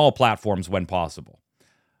be on all platforms when possible.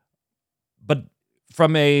 But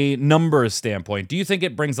from a numbers standpoint, do you think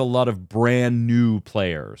it brings a lot of brand new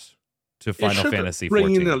players to Final Fantasy 14?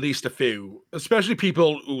 Bring in at least a few, especially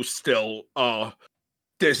people who still are,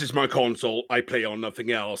 this is my console, I play on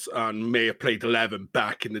nothing else, and may have played 11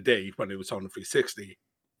 back in the day when it was on the 360,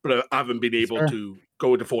 but I haven't been able to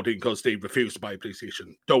go into 14 because they refused to buy a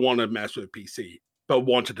PlayStation. Don't want to mess with PC, but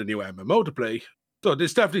wanted a new MMO to play. So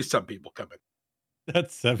there's definitely some people coming.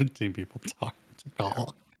 That's 17 people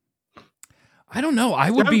talking. I don't know.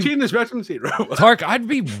 I would 17 is better than 0. Tark, I'd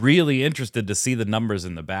be really interested to see the numbers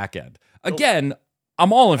in the back end. Again,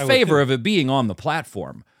 I'm all in favor of it being on the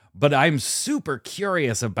platform, but I'm super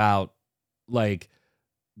curious about like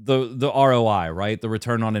the ROI, right? The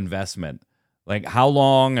return on investment. Like how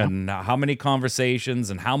long and how many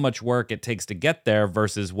conversations and how much work it takes to get there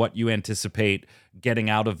versus what you anticipate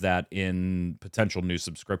getting out of that in potential new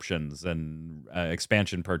subscriptions and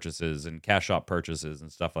expansion purchases and cash shop purchases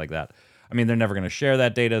and stuff like that. I mean, they're never going to share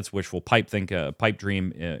that data. It's wishful pipe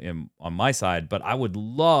dream on my side, but I would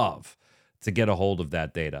love to get a hold of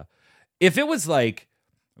that data. If it was like,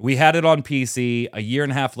 we had it on PC, a year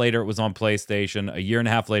and a half later it was on PlayStation, a year and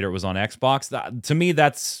a half later it was on Xbox. To me,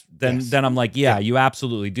 then I'm like, yeah, you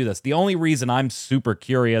absolutely do this. The only reason I'm super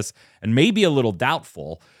curious and maybe a little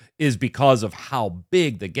doubtful is because of how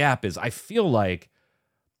big the gap is. I feel like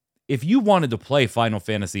if you wanted to play Final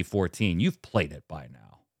Fantasy XIV, you've played it by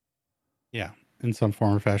now. Yeah, in some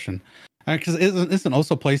form or fashion. Because isn't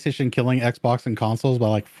also PlayStation killing Xbox and consoles by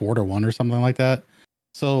like 4-1 or something like that?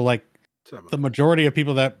 So like, the majority of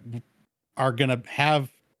people that are gonna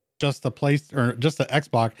have just the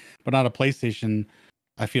Xbox, but not a PlayStation,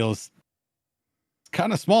 I feel is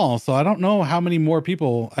kind of small. So I don't know how many more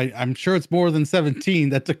people. I'm sure it's more than 17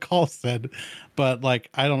 that the call said, but like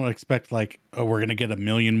I don't expect like, oh, we're gonna get 1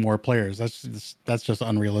 million more players. That's just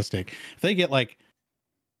unrealistic. If they get like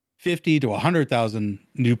 50 to 100,000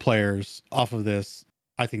 new players off of this,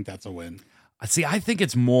 I think that's a win. See, I think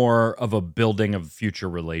it's more of a building of future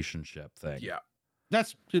relationship thing. Yeah.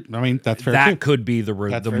 That's fair. That too. could be the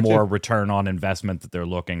more return on investment that they're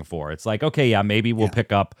looking for. It's like, okay, yeah, maybe we'll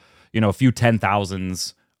pick up, a few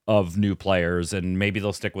 10,000s of new players and maybe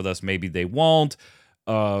they'll stick with us. Maybe they won't.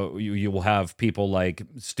 You will have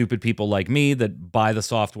stupid people like me that buy the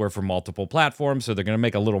software for multiple platforms. So they're going to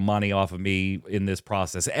make a little money off of me in this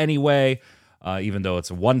process anyway, even though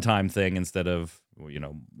it's a one-time thing instead of,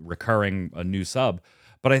 recurring a new sub.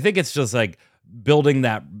 But I think it's just like building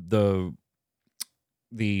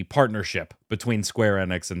the partnership between Square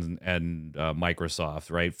Enix and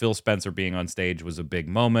Microsoft, right? Phil Spencer being on stage was a big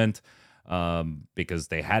moment because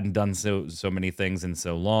they hadn't done so many things in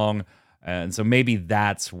so long. And so maybe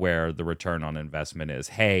that's where the return on investment is.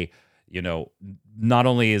 Hey, not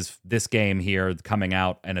only is this game here coming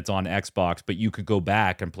out and it's on Xbox, but you could go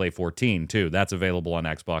back and play 14 too. That's available on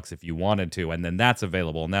Xbox if you wanted to. And then that's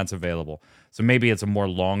available and that's available. So maybe it's a more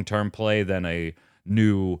long-term play than a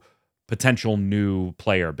potential new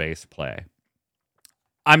player-based play.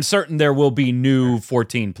 I'm certain there will be new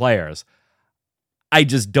 14 players. I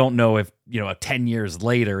just don't know if, 10 years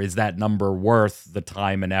later, is that number worth the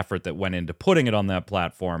time and effort that went into putting it on that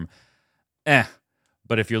platform?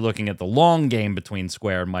 But if you're looking at the long game between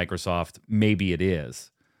Square and Microsoft, maybe it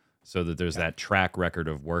is. So that there's that track record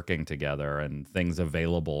of working together and things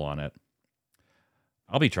available on it.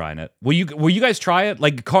 I'll be trying it. Will you guys try it?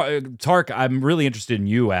 Like Tark, I'm really interested in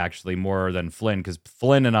you actually more than Flynn, because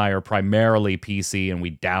Flynn and I are primarily PC and we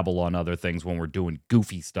dabble on other things when we're doing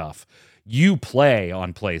goofy stuff. You play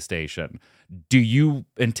on PlayStation. Do you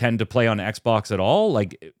intend to play on Xbox at all?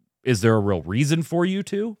 Like, is there a real reason for you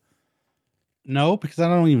to? No, because I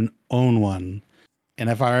don't even own one. And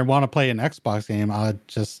if I want to play an Xbox game, I'll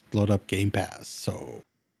just load up Game Pass. So,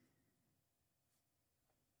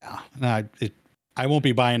 yeah, I won't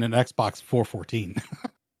be buying an Xbox 414.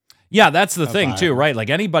 Yeah, that's the thing too, right?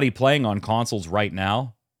 Like anybody playing on consoles right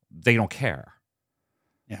now, they don't care.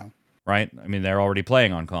 Yeah. Right? I mean, they're already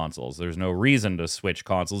playing on consoles. There's no reason to switch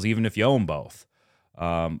consoles, even if you own both.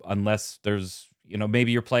 Unless there's,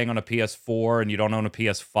 maybe you're playing on a PS4 and you don't own a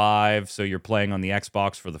PS5, so you're playing on the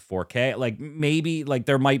Xbox for the 4K. Like, maybe,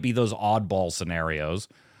 there might be those oddball scenarios.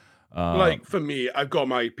 Like, for me, I've got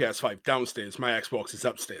my PS5 downstairs. My Xbox is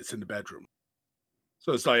upstairs in the bedroom.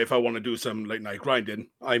 So it's like if I want to do some late night grinding,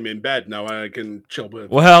 I'm in bed now and I can chill with.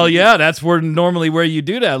 Well, yeah, that's where you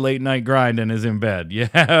do that late night grinding is in bed.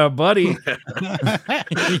 Yeah, buddy. Keep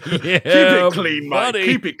it clean, Mike.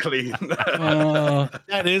 Keep it clean.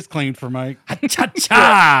 That is clean for Mike.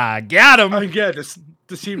 Cha-cha! Got him. I get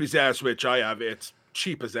the Series S, which I have. It's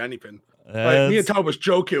cheap as anything. Like, me and Tom was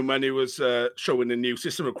joking when he was showing the new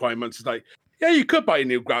system requirements. It's like, yeah, you could buy a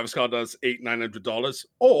new graphics card that's $800-900,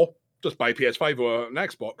 or just buy PS5 or an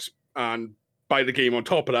Xbox and buy the game on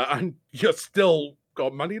top of that, and you still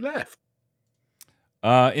got money left.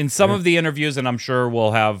 In some of the interviews, and I'm sure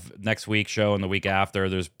we'll have next week's show and the week after,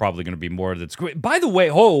 there's probably going to be more that's great. By the way,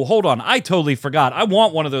 hold on. I totally forgot. I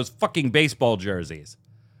want one of those fucking baseball jerseys.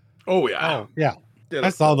 Oh, yeah. I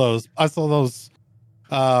saw those.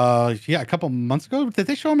 A couple months ago. Did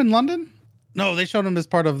they show them in London? No, they showed them as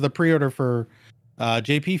part of the pre-order for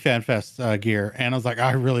JP FanFest gear, and I was like,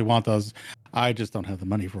 I really want those. I just don't have the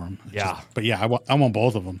money for them. But I want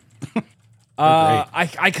both of them.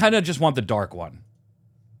 I kind of just want the dark one.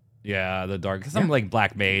 Yeah, the dark. Because I'm like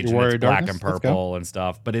Black Mage, Warrior and it's black Darkness? and Let's go. purple and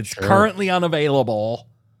stuff, but it's Sure. currently unavailable.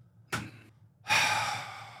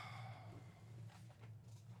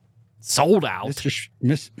 Sold out.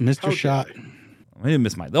 Mr. How Shot. dare I didn't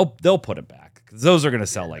miss my. They'll put it back because those are gonna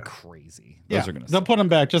sell like crazy. Those are gonna. They'll Sell. put them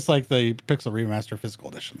back just like the Pixel Remaster physical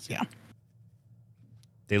editions. Yeah.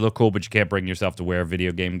 They look cool, but you can't bring yourself to wear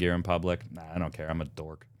video game gear in public. Nah, I don't care. I'm a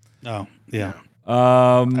dork. Oh, yeah.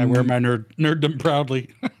 I wear my nerddom proudly.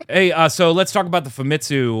 Hey, so let's talk about the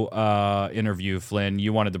Famitsu interview, Flynn.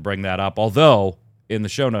 You wanted to bring that up, although in the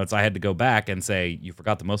show notes I had to go back and say you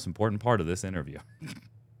forgot the most important part of this interview.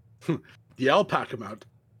 The alpaca mount.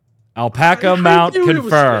 Alpaca I mount knew it was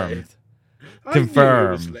confirmed. I knew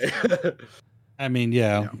it was Confirmed. there. I mean,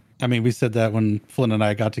 yeah. I mean, we said that when Flynn and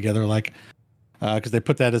I got together, like, because they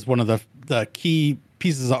put that as one of the key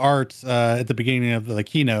pieces of art at the beginning of the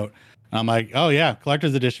keynote. And I'm like, oh yeah,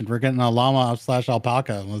 collector's edition. We're getting a llama /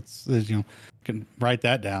 alpaca. Let's can write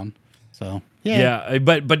that down. So Yeah,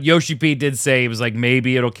 but Yoshi P did say he was like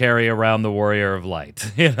maybe it'll carry around the Warrior of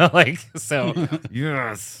Light. Like so.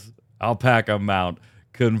 Yes, alpaca mount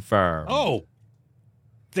confirmed. Oh,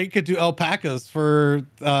 they could do alpacas for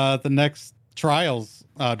the next Trials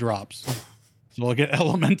drops. So we'll get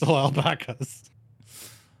elemental alpacas.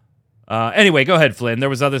 Anyway, go ahead, Flynn. There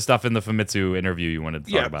was other stuff in the Famitsu interview you wanted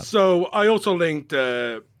to talk about. So I also linked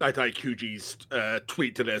IQG's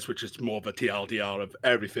tweet to this, which is more of a TLDR of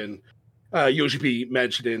everything. Yoshi P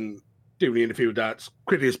mentioned during the interview that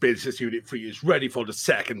Critical Basis Unit 3 is ready for the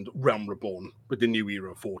second Realm Reborn with the new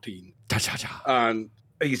era 14. And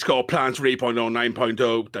he's got plans for 8.0,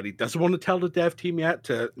 9.0 that he doesn't want to tell the dev team yet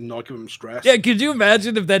to not give him stress. Yeah, could you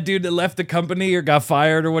imagine if that dude that left the company or got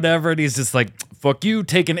fired or whatever, and he's just like, fuck you,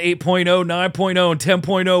 taking 8.0, 9.0, and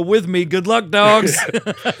 10.0 with me. Good luck, dogs.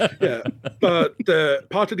 Yeah, but the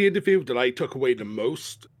part of the interview that I took away the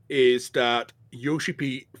most is that Yoshi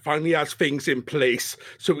P finally has things in place,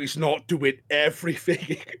 so he's not doing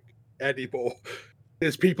everything anymore.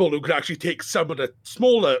 There's people who can actually take some of the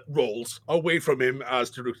smaller roles away from him as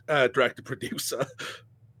director-producer.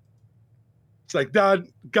 It's like that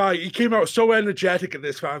guy, he came out so energetic at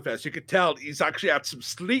this FanFest. You could tell he's actually had some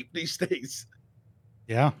sleep these days.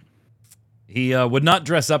 Yeah. He would not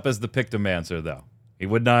dress up as the Pictomancer, though. He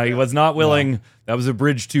would not. He was not willing. No. That was a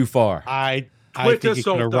bridge too far. I think he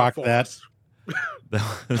could have rocked that.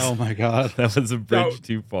 Oh my god, that was a bridge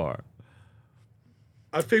too far.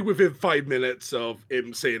 I think within 5 minutes of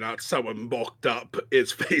him saying that, someone mocked up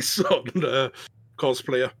his face on the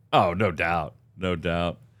cosplayer. Oh, no doubt. No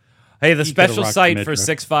doubt. Hey, the special site for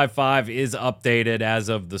 655 is updated as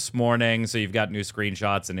of this morning, so you've got new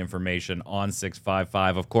screenshots and information on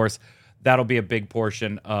 655. Of course, that'll be a big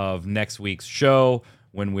portion of next week's show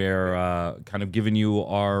when we're kind of giving you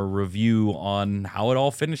our review on how it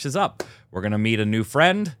all finishes up. We're going to meet a new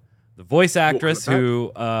friend, the voice actress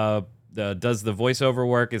who does the voiceover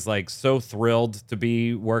work, is like so thrilled to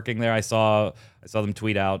be working there. I saw them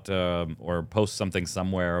tweet out or post something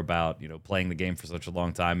somewhere about playing the game for such a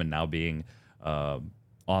long time and now being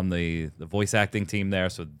on the voice acting team there.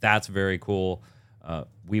 So that's very cool.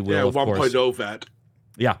 We will of course 1.0 vet.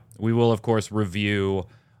 Yeah, we will of course review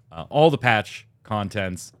all the patch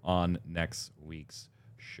contents on next week's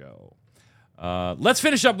show. Let's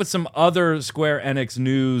finish up with some other Square Enix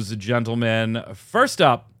news, gentlemen. First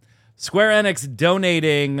up, Square Enix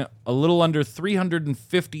donating a little under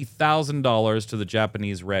 $350,000 to the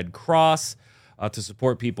Japanese Red Cross to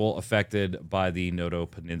support people affected by the Noto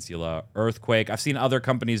Peninsula earthquake. I've seen other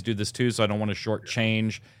companies do this too, so I don't want to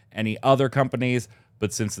shortchange any other companies,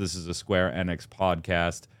 but since this is a Square Enix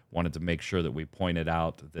podcast, wanted to make sure that we pointed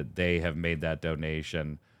out that they have made that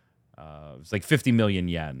donation. It's like 50 million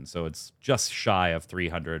yen, so it's just shy of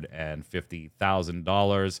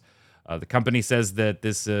 $350,000. The company says that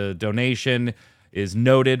this donation is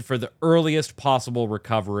noted for the earliest possible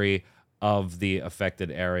recovery of the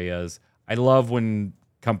affected areas. I love when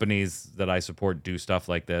companies that I support do stuff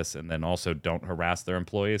like this and then also don't harass their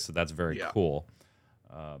employees, so that's very cool.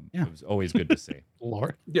 It was always good to see.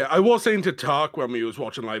 Lord. Yeah, I was saying to Talk when we was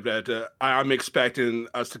watching live that I am expecting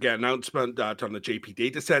us to get an announcement that on the JP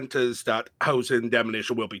data centers that housing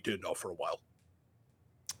demolition will be turned off for a while.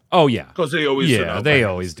 Oh yeah, because they always they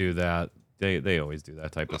always do that. They always do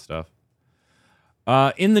that type of stuff.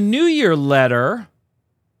 In the New Year letter,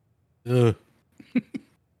 remember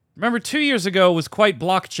 2 years ago was quite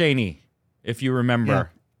blockchainy, if you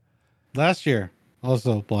remember. Yeah. Last year,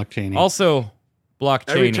 also blockchainy. Also blockchainy.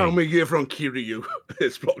 Every time we hear from Kiryu,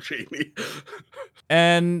 it's blockchainy.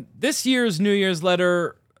 And this year's New Year's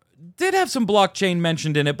letter did have some blockchain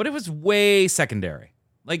mentioned in it, but it was way secondary.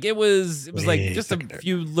 Like it was like just a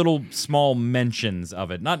few little small mentions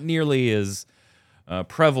of it, not nearly as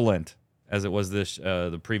prevalent as it was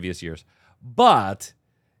the previous years. But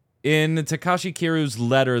in Takashi Kiru's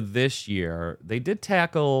letter this year, they did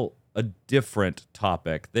tackle a different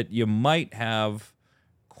topic that you might have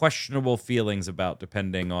questionable feelings about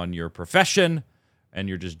depending on your profession and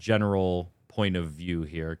your just general point of view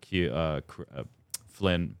here.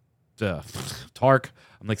 Flynn, Tark.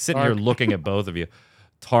 I'm like sitting here looking at both of you.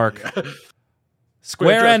 Tark.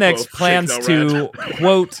 Square Enix plans to,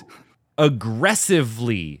 quote,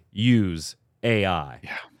 aggressively use AI.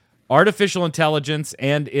 Yeah. Artificial intelligence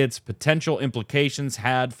and its potential implications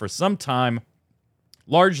had for some time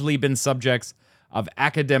largely been subjects of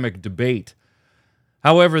academic debate.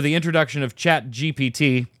 However, the introduction of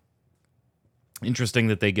ChatGPT, interesting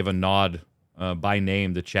that they give a nod by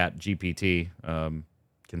name to ChatGPT,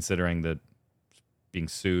 considering that it's being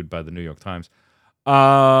sued by the New York Times.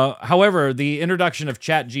 However, the introduction of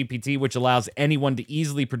ChatGPT, which allows anyone to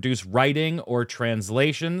easily produce writing or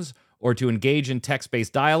translations or to engage in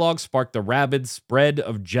text-based dialogue, sparked the rapid spread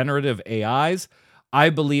of generative AIs. I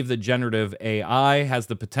believe that generative AI has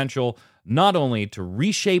the potential not only to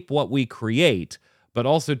reshape what we create, but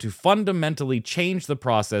also to fundamentally change the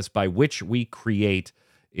process by which we create,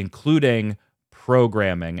 including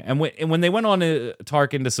programming. And when they went on to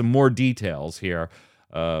talk into some more details here,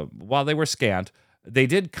 while they were scant, they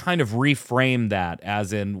did kind of reframe that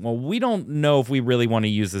as in, well, we don't know if we really want to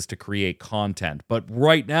use this to create content. But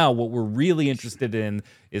right now, what we're really interested in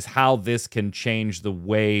is how this can change the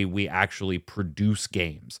way we actually produce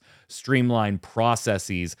games, streamline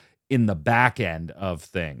processes in the back end of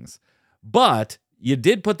things. But you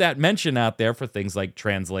did put that mention out there for things like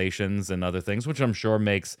translations and other things, which I'm sure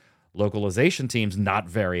makes localization teams not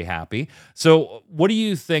very happy. So what do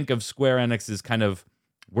you think of Square Enix's kind of,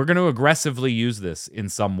 we're going to aggressively use this in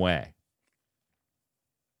some way?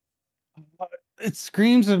 It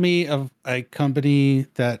screams at me of a company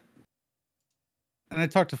that, and I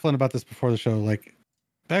talked to Flynn about this before the show, like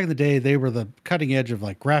back in the day, they were the cutting edge of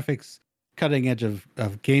like graphics, cutting edge of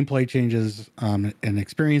gameplay changes and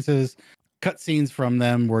experiences. Cutscenes from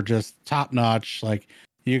them were just top notch. Like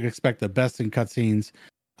you could expect the best in cutscenes.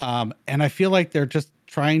 And I feel like they're just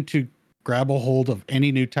trying to grab a hold of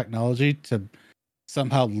any new technology to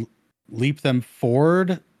somehow leap them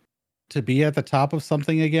forward to be at the top of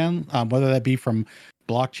something again, whether that be from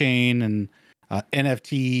blockchain and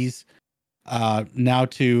NFTs now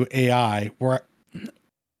to AI, where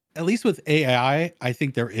at least with AI, I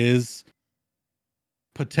think there is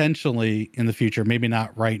potentially in the future, maybe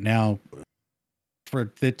not right now, for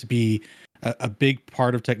it to be a big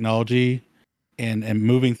part of technology and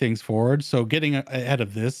moving things forward. So getting ahead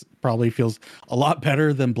of this probably feels a lot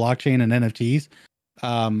better than blockchain and NFTs.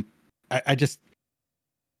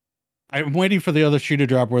 I'm waiting for the other shoe to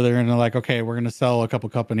drop where they're going to like, okay, we're going to sell a couple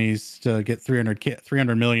companies to get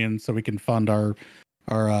 300 million so we can fund our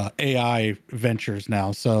AI ventures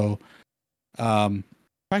now. So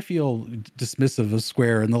I feel dismissive of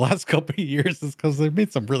Square in the last couple of years is because they've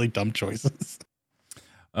made some really dumb choices.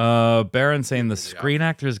 Baron saying the Screen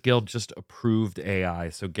Actors Guild just approved AI,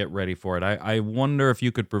 so get ready for it. I wonder if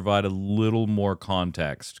you could provide a little more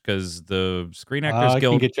context, because the Screen Actors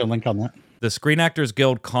Guild... I can get you a link on that. The Screen Actors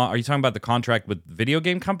Guild, are you talking about the contract with video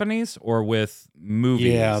game companies or with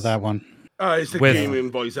movies? Yeah, that one. It's the gaming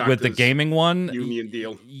voice actors. With the gaming one? Union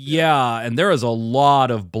deal. Yeah, and there is a lot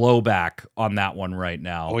of blowback on that one right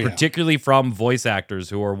now, particularly from voice actors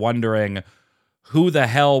who are wondering who the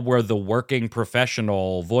hell were the working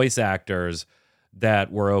professional voice actors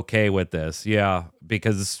that were okay with this. Yeah,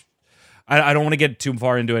 because I don't want to get too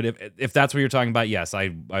far into it. If that's what you're talking about, yes,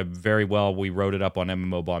 I very well, we wrote it up on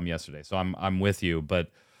MMO Bomb yesterday, so I'm with you, but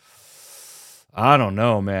I don't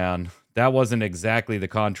know, man. That wasn't exactly the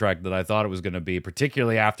contract that I thought it was going to be,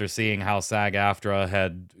 particularly after seeing how SAG-AFTRA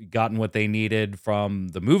had gotten what they needed from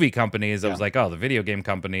the movie companies. I was like, oh, the video game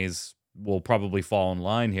companies will probably fall in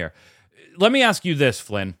line here. Let me ask you this,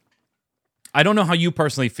 Flynn. I don't know how you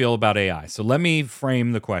personally feel about AI, so let me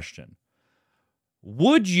frame the question.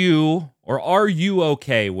 Would you, or are you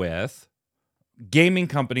okay with gaming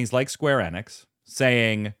companies like Square Enix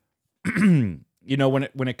saying, you know,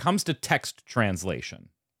 when it comes to text translation,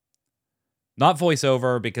 not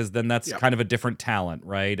voiceover, because then that's kind of a different talent,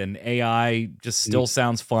 right? And AI just still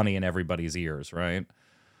sounds funny in everybody's ears, right?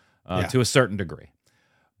 To a certain degree.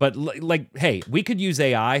 But like, hey, we could use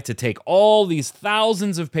AI to take all these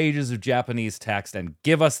thousands of pages of Japanese text and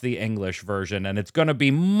give us the English version, and it's going to be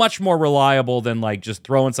much more reliable than like just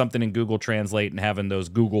throwing something in Google Translate and having those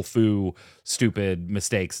Google foo stupid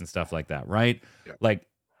mistakes and stuff like that, right? Yeah. Like,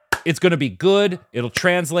 It's going to be good. It'll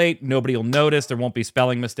translate. Nobody will notice. There won't be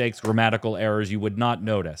spelling mistakes, grammatical errors you would not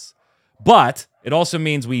notice. But it also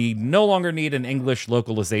means we no longer need an English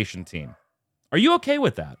localization team. Are you okay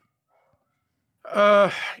with that?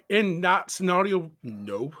 In that scenario,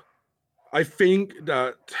 no. I think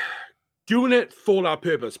that doing it for that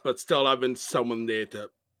purpose, but still having someone there to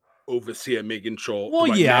oversee and making sure. Well,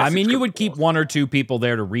 yeah, I mean, you would keep 1 or 2 people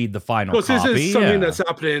there to read the final copy. Because this is something that's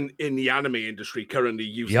happening in the anime industry currently,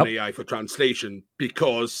 using AI for translation,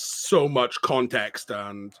 because so much context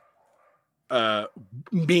and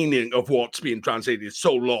meaning of what's being translated is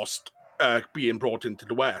so lost being brought into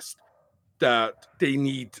the West that they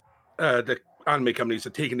need the anime companies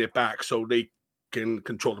are taking it back so they can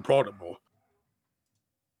control the product more.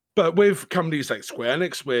 But with companies like Square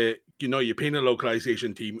Enix, where you're paying a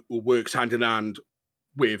localization team who works hand in hand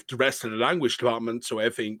with the rest of the language department, so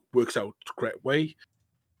everything works out the correct way.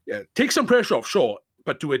 Yeah, take some pressure off, sure,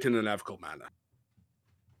 but do it in an ethical manner.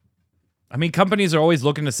 I mean, companies are always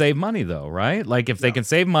looking to save money, though, right? Like, if they can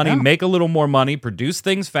save money, make a little more money, produce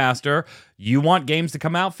things faster. You want games to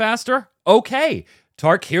come out faster? Okay.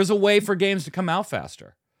 Tark, here's a way for games to come out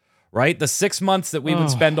faster, right? The 6 months that we would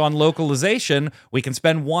spend on localization, we can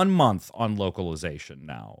spend 1 month on localization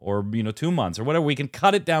now, or 2 months, or whatever. We can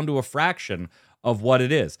cut it down to a fraction of what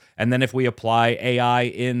it is. And then if we apply AI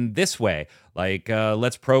in this way, like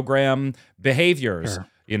let's program behaviors,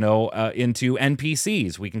 into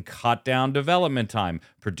NPCs, we can cut down development time,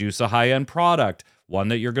 produce a high-end product, one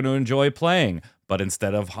that you're going to enjoy playing. But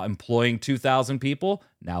instead of employing 2,000 people,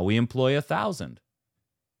 now we employ 1,000.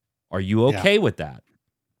 Are you okay with that?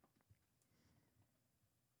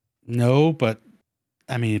 No, but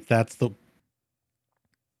I mean, if that's the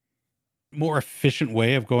more efficient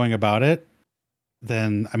way of going about it,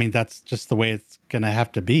 then I mean, that's just the way it's going to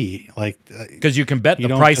have to be. Like, because you can bet the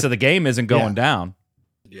price of the game isn't going down.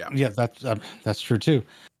 Yeah, that's true too.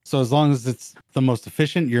 So as long as it's the most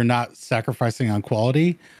efficient, you're not sacrificing on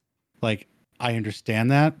quality. Like, I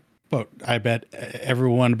understand that, but I bet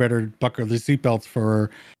everyone better buckle their seatbelts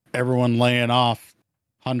for everyone laying off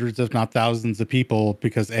hundreds, if not thousands, of people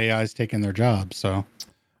because AI is taking their jobs. So,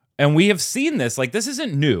 and we have seen this. Like, this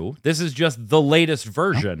isn't new. This is just the latest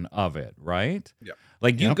version of it, right? Yeah.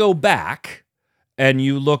 Like, you go back and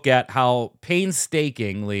you look at how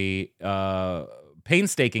painstaking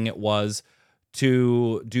it was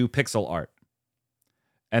to do pixel art.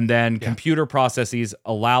 And then computer processes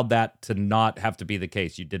allowed that to not have to be the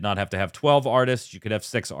case. You did not have to have 12 artists. You could have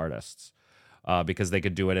 6 artists because they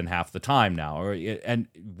could do it in half the time now. And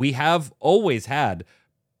we have always had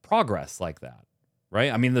progress like that,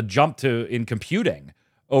 right? I mean, the jump in computing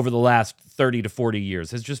over the last 30 to 40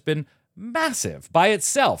 years has just been massive by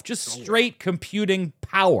itself. Just straight computing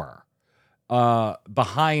power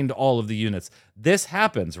behind all of the units. This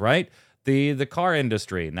happens, right? The car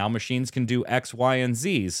industry, now machines can do X, Y, and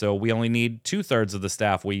Z, so we only need 2/3 of the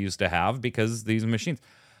staff we used to have because these machines.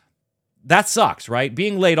 That sucks, right?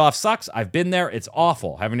 Being laid off sucks. I've been there. It's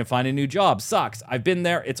awful. Having to find a new job sucks. I've been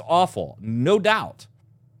there. It's awful. No doubt.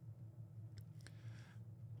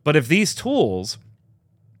 But if these tools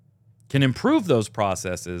can improve those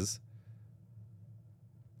processes,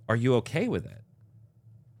 are you okay with it?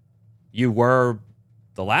 You were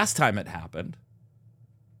the last time it happened.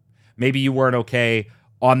 Maybe you weren't okay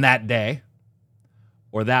on that day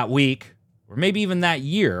or that week or maybe even that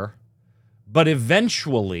year, but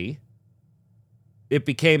eventually it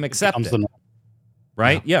became accepted,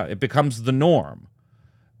 right? Yeah, it becomes the norm.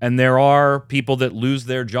 And there are people that lose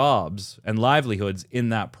their jobs and livelihoods in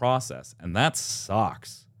that process, and that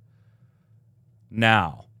sucks.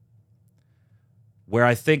 Now, where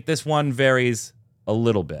I think this one varies a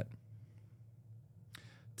little bit.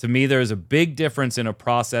 To me, there's a big difference in a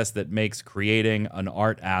process that makes creating an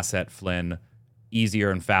art asset, Flynn, easier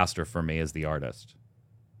and faster for me as the artist.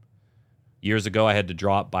 Years ago, I had to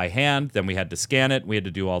draw it by hand. Then we had to scan it. We had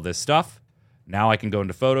to do all this stuff. Now I can go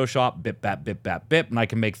into Photoshop, bip, bap, bip, bap, bip, and I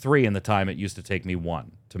can make 3 in the time it used to take me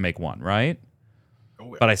 1 to make 1, right? Oh,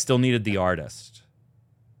 yeah. But I still needed the artist.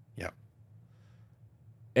 Yeah.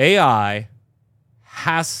 AI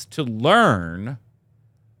has to learn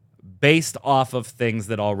based off of things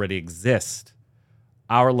that already exist.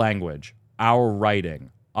 Our language, our writing,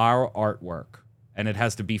 our artwork. And it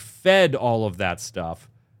has to be fed all of that stuff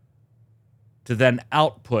to then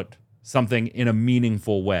output something in a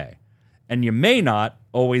meaningful way. And you may not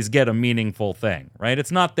always get a meaningful thing, right?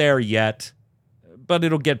 It's not there yet, but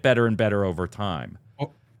it'll get better and better over time.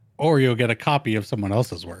 Or you'll get a copy of someone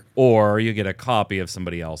else's work. Or you get a copy of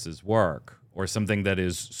somebody else's work. Or something that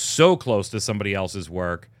is so close to somebody else's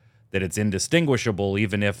work that it's indistinguishable,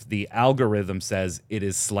 even if the algorithm says it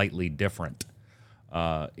is slightly different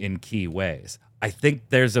in key ways. I think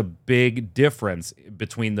there's a big difference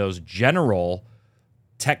between those general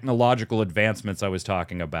technological advancements I was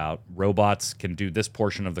talking about. Robots can do this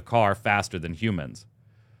portion of the car faster than humans.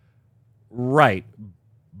 Right.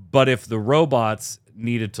 But if the robots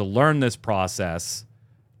needed to learn this process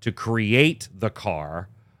to create the car,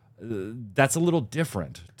 that's a little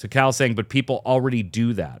different. To Cal saying, but people already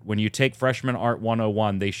do that. When you take Freshman Art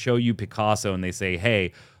 101, they show you Picasso and they say,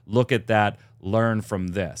 hey, look at that, learn from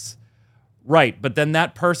this. Right, but then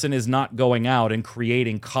that person is not going out and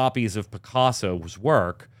creating copies of Picasso's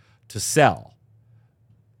work to sell.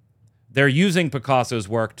 They're using Picasso's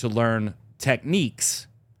work to learn techniques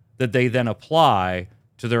that they then apply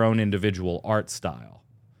to their own individual art style.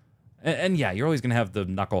 And yeah, you're always going to have the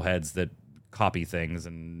knuckleheads that copy things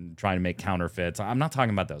and try to make counterfeits. I'm not talking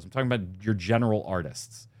about those. I'm talking about your general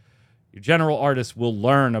artists. Your general artists will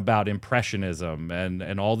learn about Impressionism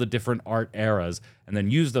and all the different art eras and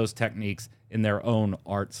then use those techniques in their own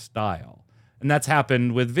art style. And that's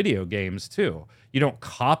happened with video games, too. You don't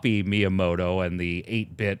copy Miyamoto and the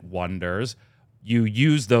 8-bit wonders. You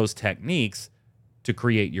use those techniques to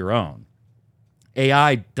create your own.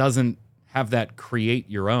 AI doesn't have that create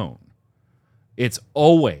your own. It's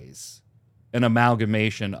always an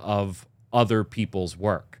amalgamation of other people's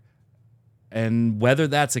work. And whether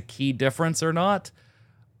that's a key difference or not,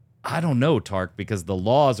 I don't know, Tark, because the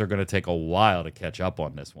laws are going to take a while to catch up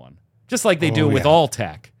on this one. Just like they do with all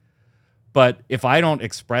tech. But if I don't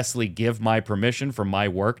expressly give my permission for my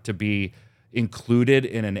work to be included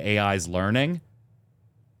in an AI's learning,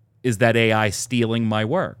 is that AI stealing my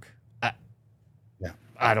work?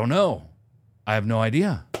 I don't know. I have no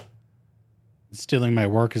idea. Stealing my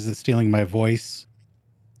work? Is it stealing my voice?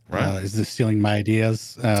 Right. Is it stealing my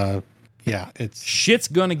ideas? Yeah, it's shit's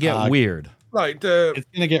gonna get weird. Right. It's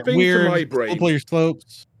gonna get weird. My brain, your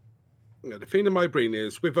slopes. Yeah, the thing in my brain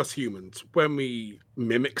is with us humans, when we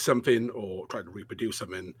mimic something or try to reproduce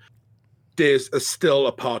something, there's still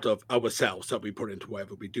a part of ourselves that we put into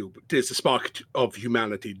whatever we do. But there's a spark of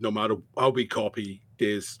humanity. No matter how we copy,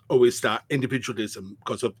 there's always that individualism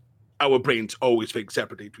because of our brains always think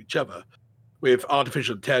separately to each other. With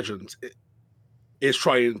artificial intelligence, it's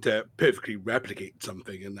trying to perfectly replicate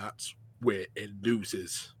something, and that's where it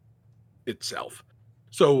loses itself.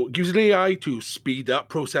 So using AI to speed up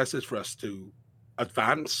processes for us to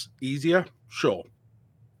advance easier, sure.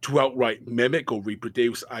 To outright mimic or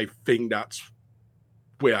reproduce, I think that's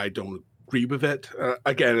where I don't agree with it.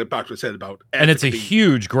 Again, back to what I said about and it's a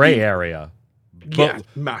huge gray area. Yeah,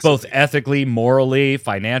 both ethically, morally,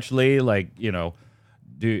 financially. Like, you know,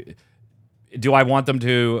 do I want them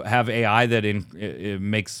to have AI that it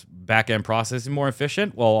makes back-end processing more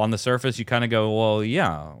efficient? Well, on the surface, you kind of go, well,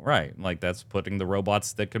 yeah, right. Like, that's putting the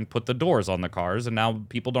robots that can put the doors on the cars, and now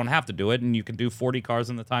people don't have to do it, and you can do 40 cars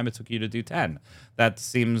in the time it took you to do 10. That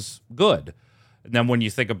seems good. And then when you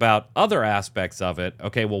think about other aspects of it,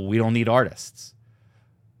 okay, well, we don't need artists.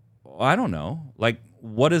 Well, I don't know. Like,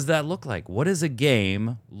 what does that look like? What does a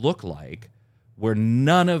game look like where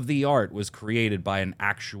none of the art was created by an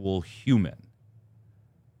actual human?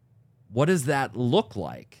 What does that look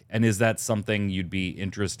like? And is that something you'd be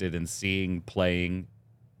interested in seeing, playing,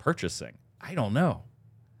 purchasing? I don't know.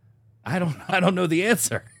 I don't know the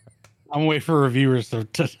answer. I'm waiting for reviewers to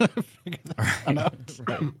figure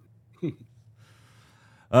that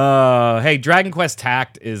out. Hey, Dragon Quest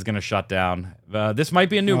Tact is going to shut down. This might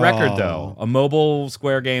be a new record, though. A mobile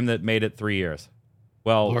Square game that made it 3 years.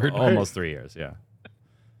 Well, almost 3 years, yeah.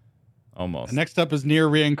 Almost. Next up is Near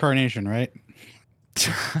Reincarnation, right?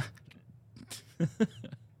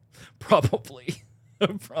 Probably.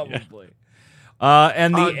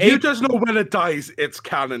 And you just know when it dies, it's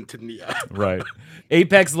canon to Nia. Right.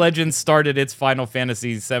 Apex Legends started its Final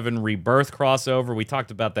Fantasy VII Rebirth crossover. We talked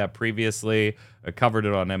about that previously. I covered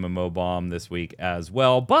it on MMO Bomb this week as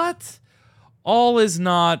well. But all is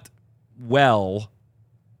not well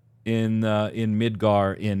in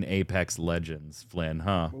Midgar in Apex Legends, Flynn,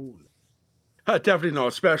 huh? Definitely not,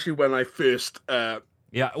 especially when I first...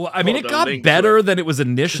 yeah, well, I mean, it got better than it was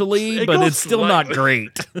initially, but it's still not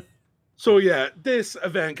great. So, yeah, this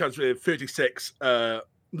event comes with 36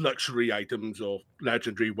 luxury items or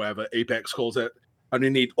legendary, whatever Apex calls it. And you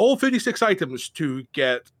need all 36 items to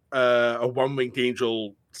get a One-Winged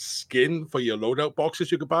Angel skin for your loadout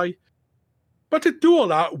boxes you could buy. But to do all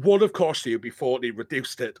that would have cost you, before they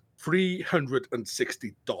reduced it,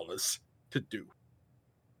 $360 to do.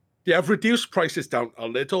 They have reduced prices down a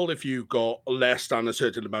little if you got less than a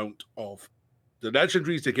certain amount of the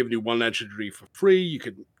legendaries. They're giving you one legendary for free. You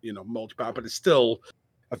can, multiply, but it's still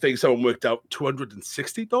I think someone worked out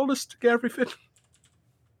 $260 to get everything.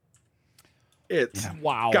 It's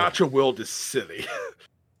wow. Gacha world is silly.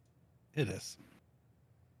 It is.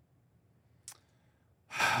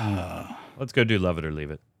 Let's go do Love It or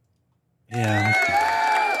Leave It. Yeah.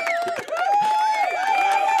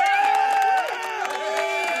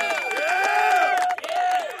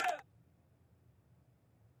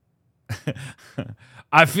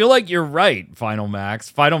 I feel like you're right, Final Max.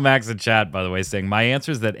 Final Max in chat, by the way, saying, my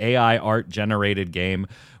answer is that AI art-generated game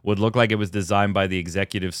would look like it was designed by the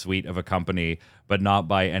executive suite of a company, but not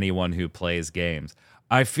by anyone who plays games.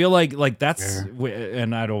 I feel like that's,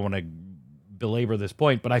 and I don't want to belabor this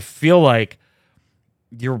point, but I feel like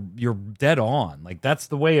you're dead on. Like, that's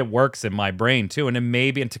the way it works in my brain, too. And then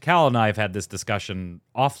maybe, and Takal and I have had this discussion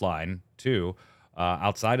offline, too,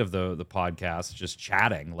 outside of the podcast, just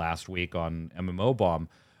chatting last week on MMO Bomb,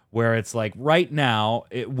 where it's like right now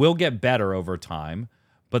it will get better over time,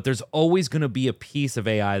 but there's always going to be a piece of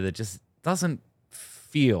AI that just doesn't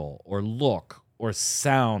feel or look or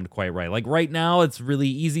sound quite right. Like right now it's really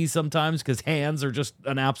easy sometimes because hands are just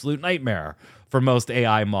an absolute nightmare for most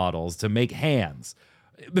AI models to make hands.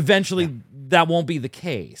 Eventually that won't be the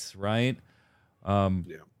case, right?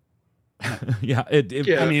 Yeah,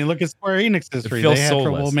 I mean, look at Square Enix history. Feels They had soulless.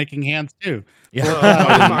 trouble making hands too. Yeah.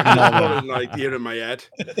 I've got an idea in my head.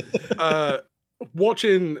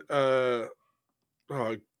 Watching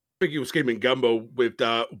Biggie was gaming Gumbo with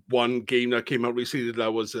that one game that came out recently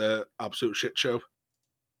that was an absolute shit show.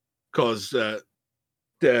 Because the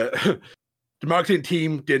marketing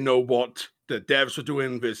team didn't know what the devs were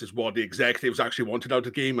doing versus what the executives actually wanted out of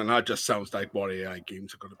the game, and that just sounds like what AI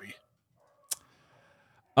games are going to be.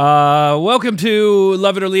 Welcome to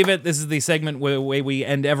Love It or Leave It. This is the segment where we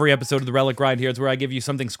end every episode of the Relic Grind here. It's where I give you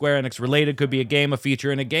something Square Enix related. Could be a game, a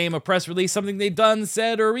feature in a game, a press release, something they've done,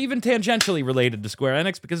 said, or even tangentially related to Square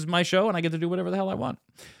Enix because it's my show and I get to do whatever the hell I want.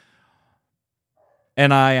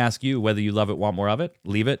 And I ask you whether you love it, want more of it,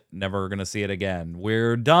 leave it, never gonna see it again.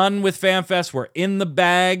 We're done with FanFest. We're in the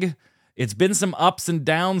bag. It's been some ups and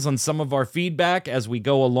downs on some of our feedback as we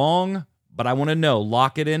go along, but I want to know,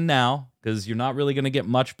 lock it in now, because you're not really going to get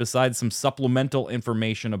much besides some supplemental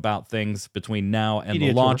information about things between now and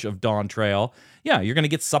the launch of Dawn Trail. Yeah, you're going to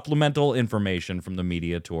get supplemental information from the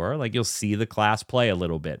media tour. Like, you'll see the class play a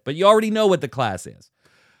little bit, but you already know what the class is.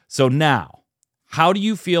 So now, how do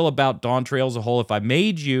you feel about Dawn Trail as a whole? If I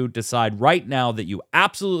made you decide right now that you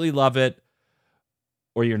absolutely love it,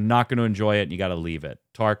 or you're not going to enjoy it and you got to leave it.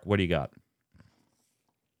 Tark, what do you got?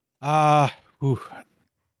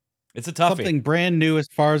 It's a toughie. Something brand new as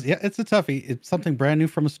far as, it's a toughie. It's something brand new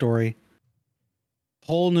from a story.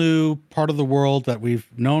 Whole new part of the world that we've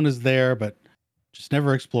known is there, but just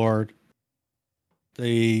never explored.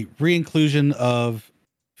 The re-inclusion of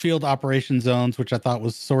field operation zones, which I thought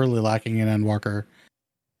was sorely lacking in Endwalker.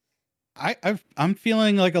 I'm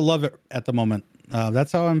feeling like I love it at the moment.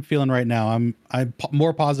 That's how I'm feeling right now. I'm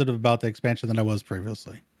more positive about the expansion than I was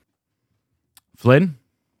previously. Flynn?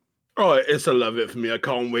 Oh, it's a love it for me. I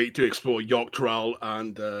can't wait to explore Yoctoral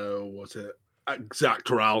and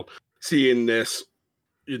Exactoral. Seeing this,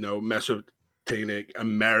 Mesopotamic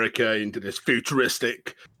America into this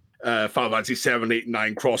futuristic Final Fantasy 7, 8,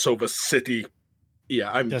 9 crossover city.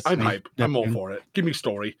 Yeah, I'm hype. I'm all for it. Give me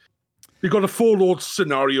story. You got a 4-lord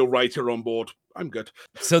scenario writer on board. I'm good.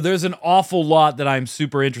 So there's an awful lot that I'm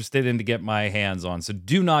super interested in to get my hands on. So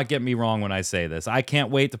do not get me wrong when I say this. I can't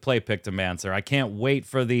wait to play Pictomancer. I can't wait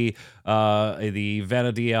for the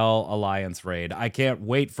Vanadiel Alliance raid. I can't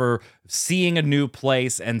wait for seeing a new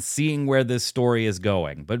place and seeing where this story is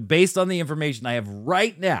going. But based on the information I have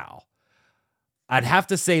right now, I'd have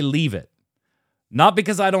to say leave it. Not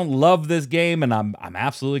because I don't love this game and I'm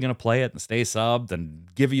absolutely going to play it and stay subbed and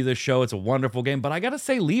give you this show. It's a wonderful game, but I got to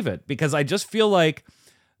say leave it because I just feel like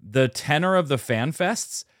the tenor of the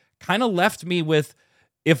FanFests kind of left me with,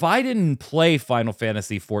 if I didn't play Final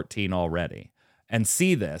Fantasy XIV already and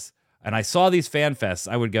see this and I saw these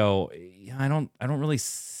FanFests, I would go, I don't really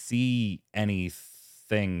see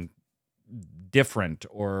anything different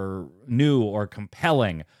or new or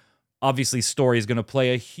compelling. Obviously, story is going to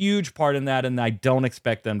play a huge part in that, and I don't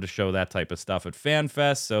expect them to show that type of stuff at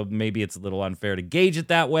FanFest, so maybe it's a little unfair to gauge it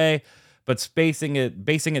that way, but basing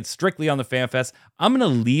it strictly on the FanFest, I'm going to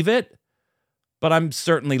leave it, but I'm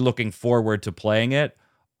certainly looking forward to playing it.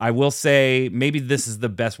 I will say maybe this is the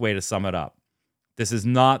best way to sum it up. This is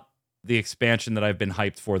not the expansion that I've been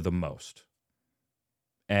hyped for the most.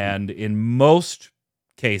 And in most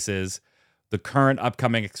cases, the current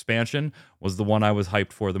upcoming expansion was the one I was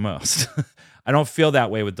hyped for the most. I don't feel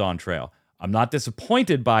that way with Dawn Trail. I'm not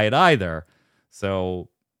disappointed by it either. So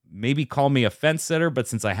maybe call me a fence sitter, but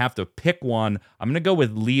since I have to pick one, I'm going to go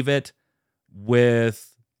with leave it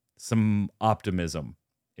with some optimism,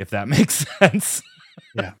 if that makes sense.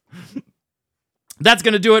 Yeah. That's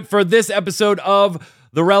going to do it for this episode of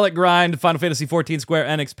the Relic Grind, Final Fantasy XIV Square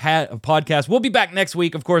Enix podcast. We'll be back next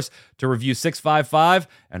week, of course, to review 655,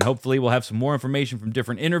 and hopefully we'll have some more information from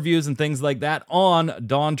different interviews and things like that on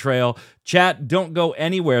Dawn Trail. Chat, don't go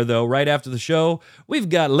anywhere, though. Right after the show, we've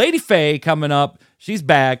got Lady Faye coming up. She's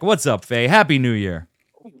back. What's up, Faye? Happy New Year.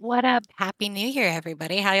 What up? Happy New Year,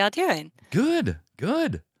 everybody. How y'all doing? Good.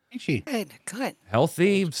 Good. Good.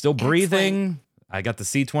 Healthy, still breathing. Excellent. I got to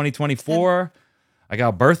see 2024. I got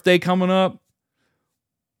a birthday coming up.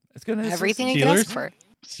 It's gonna everything you can ask for.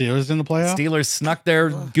 Steelers in the playoffs. Steelers snuck their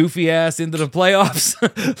goofy ass into the playoffs.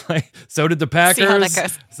 Like, so did the Packers. See how that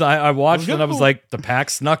goes. So I watched and I was like, the Pack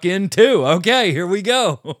snuck in too. Okay, here we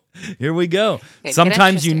go. Here we go.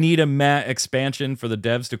 Sometimes you need a expansion for the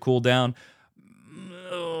devs to cool down.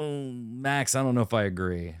 Oh, Max, I don't know if I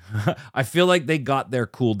agree. I feel like they got their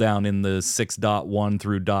cooldown in the 6.1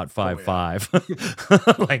 through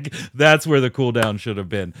 .55. Like, that's where the cooldown should have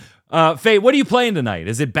been. Faye, what are you playing tonight?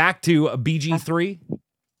 Is it back to BG3?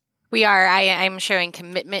 We are. I'm showing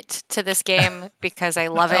commitment to this game because I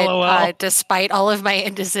love it, despite all of my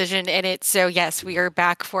indecision in it. So yes, we are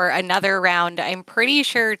back for another round. I'm pretty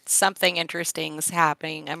sure something interesting is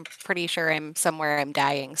happening. I'm pretty sure I'm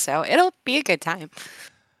dying. So it'll be a good time.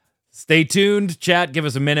 Stay tuned, chat. Give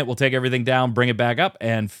us a minute. We'll take everything down, bring it back up,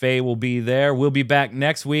 and Faye will be there. We'll be back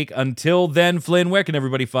next week. Until then, Flynn, where can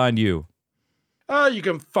everybody find you? You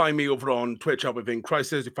can find me over on Twitch at Within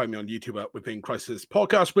Crisis. You find me on YouTube at Within Crisis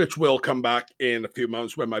Podcast, which will come back in a few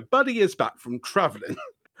months when my buddy is back from traveling.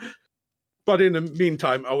 But in the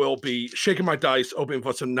meantime, I will be shaking my dice, hoping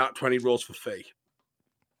for some nat 20 rolls for Faye.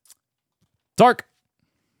 Tark.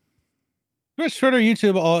 Twitch, Twitter,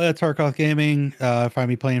 YouTube, all at Tarkoth Gaming. Find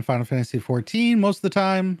me playing Final Fantasy XIV most of the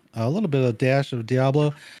time. A little bit of dash of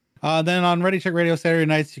Diablo. Then on Ready Check Radio Saturday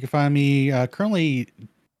nights, you can find me currently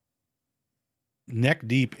neck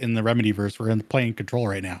deep in the Remedyverse. We're playing Control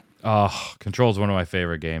right now. Oh, Control's one of my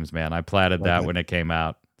favorite games, man. I platted that when it came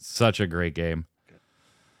out. Such a great game.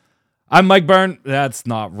 I'm Mike Byrne. That's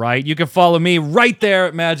not right. You can follow me right there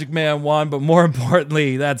at Magic Man 1, but more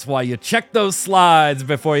importantly, that's why you check those slides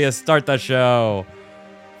before you start the show.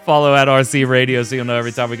 Follow at RC Radio so you'll know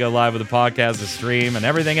every time we go live with a podcast, a stream, and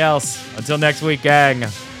everything else. Until next week, gang.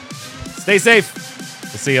 Stay safe.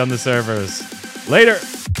 We'll see you on the servers. Later.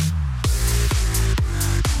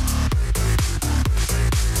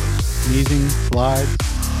 Sneezing, slides.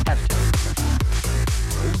 Oh,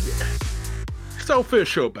 yeah. Selfish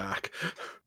show back.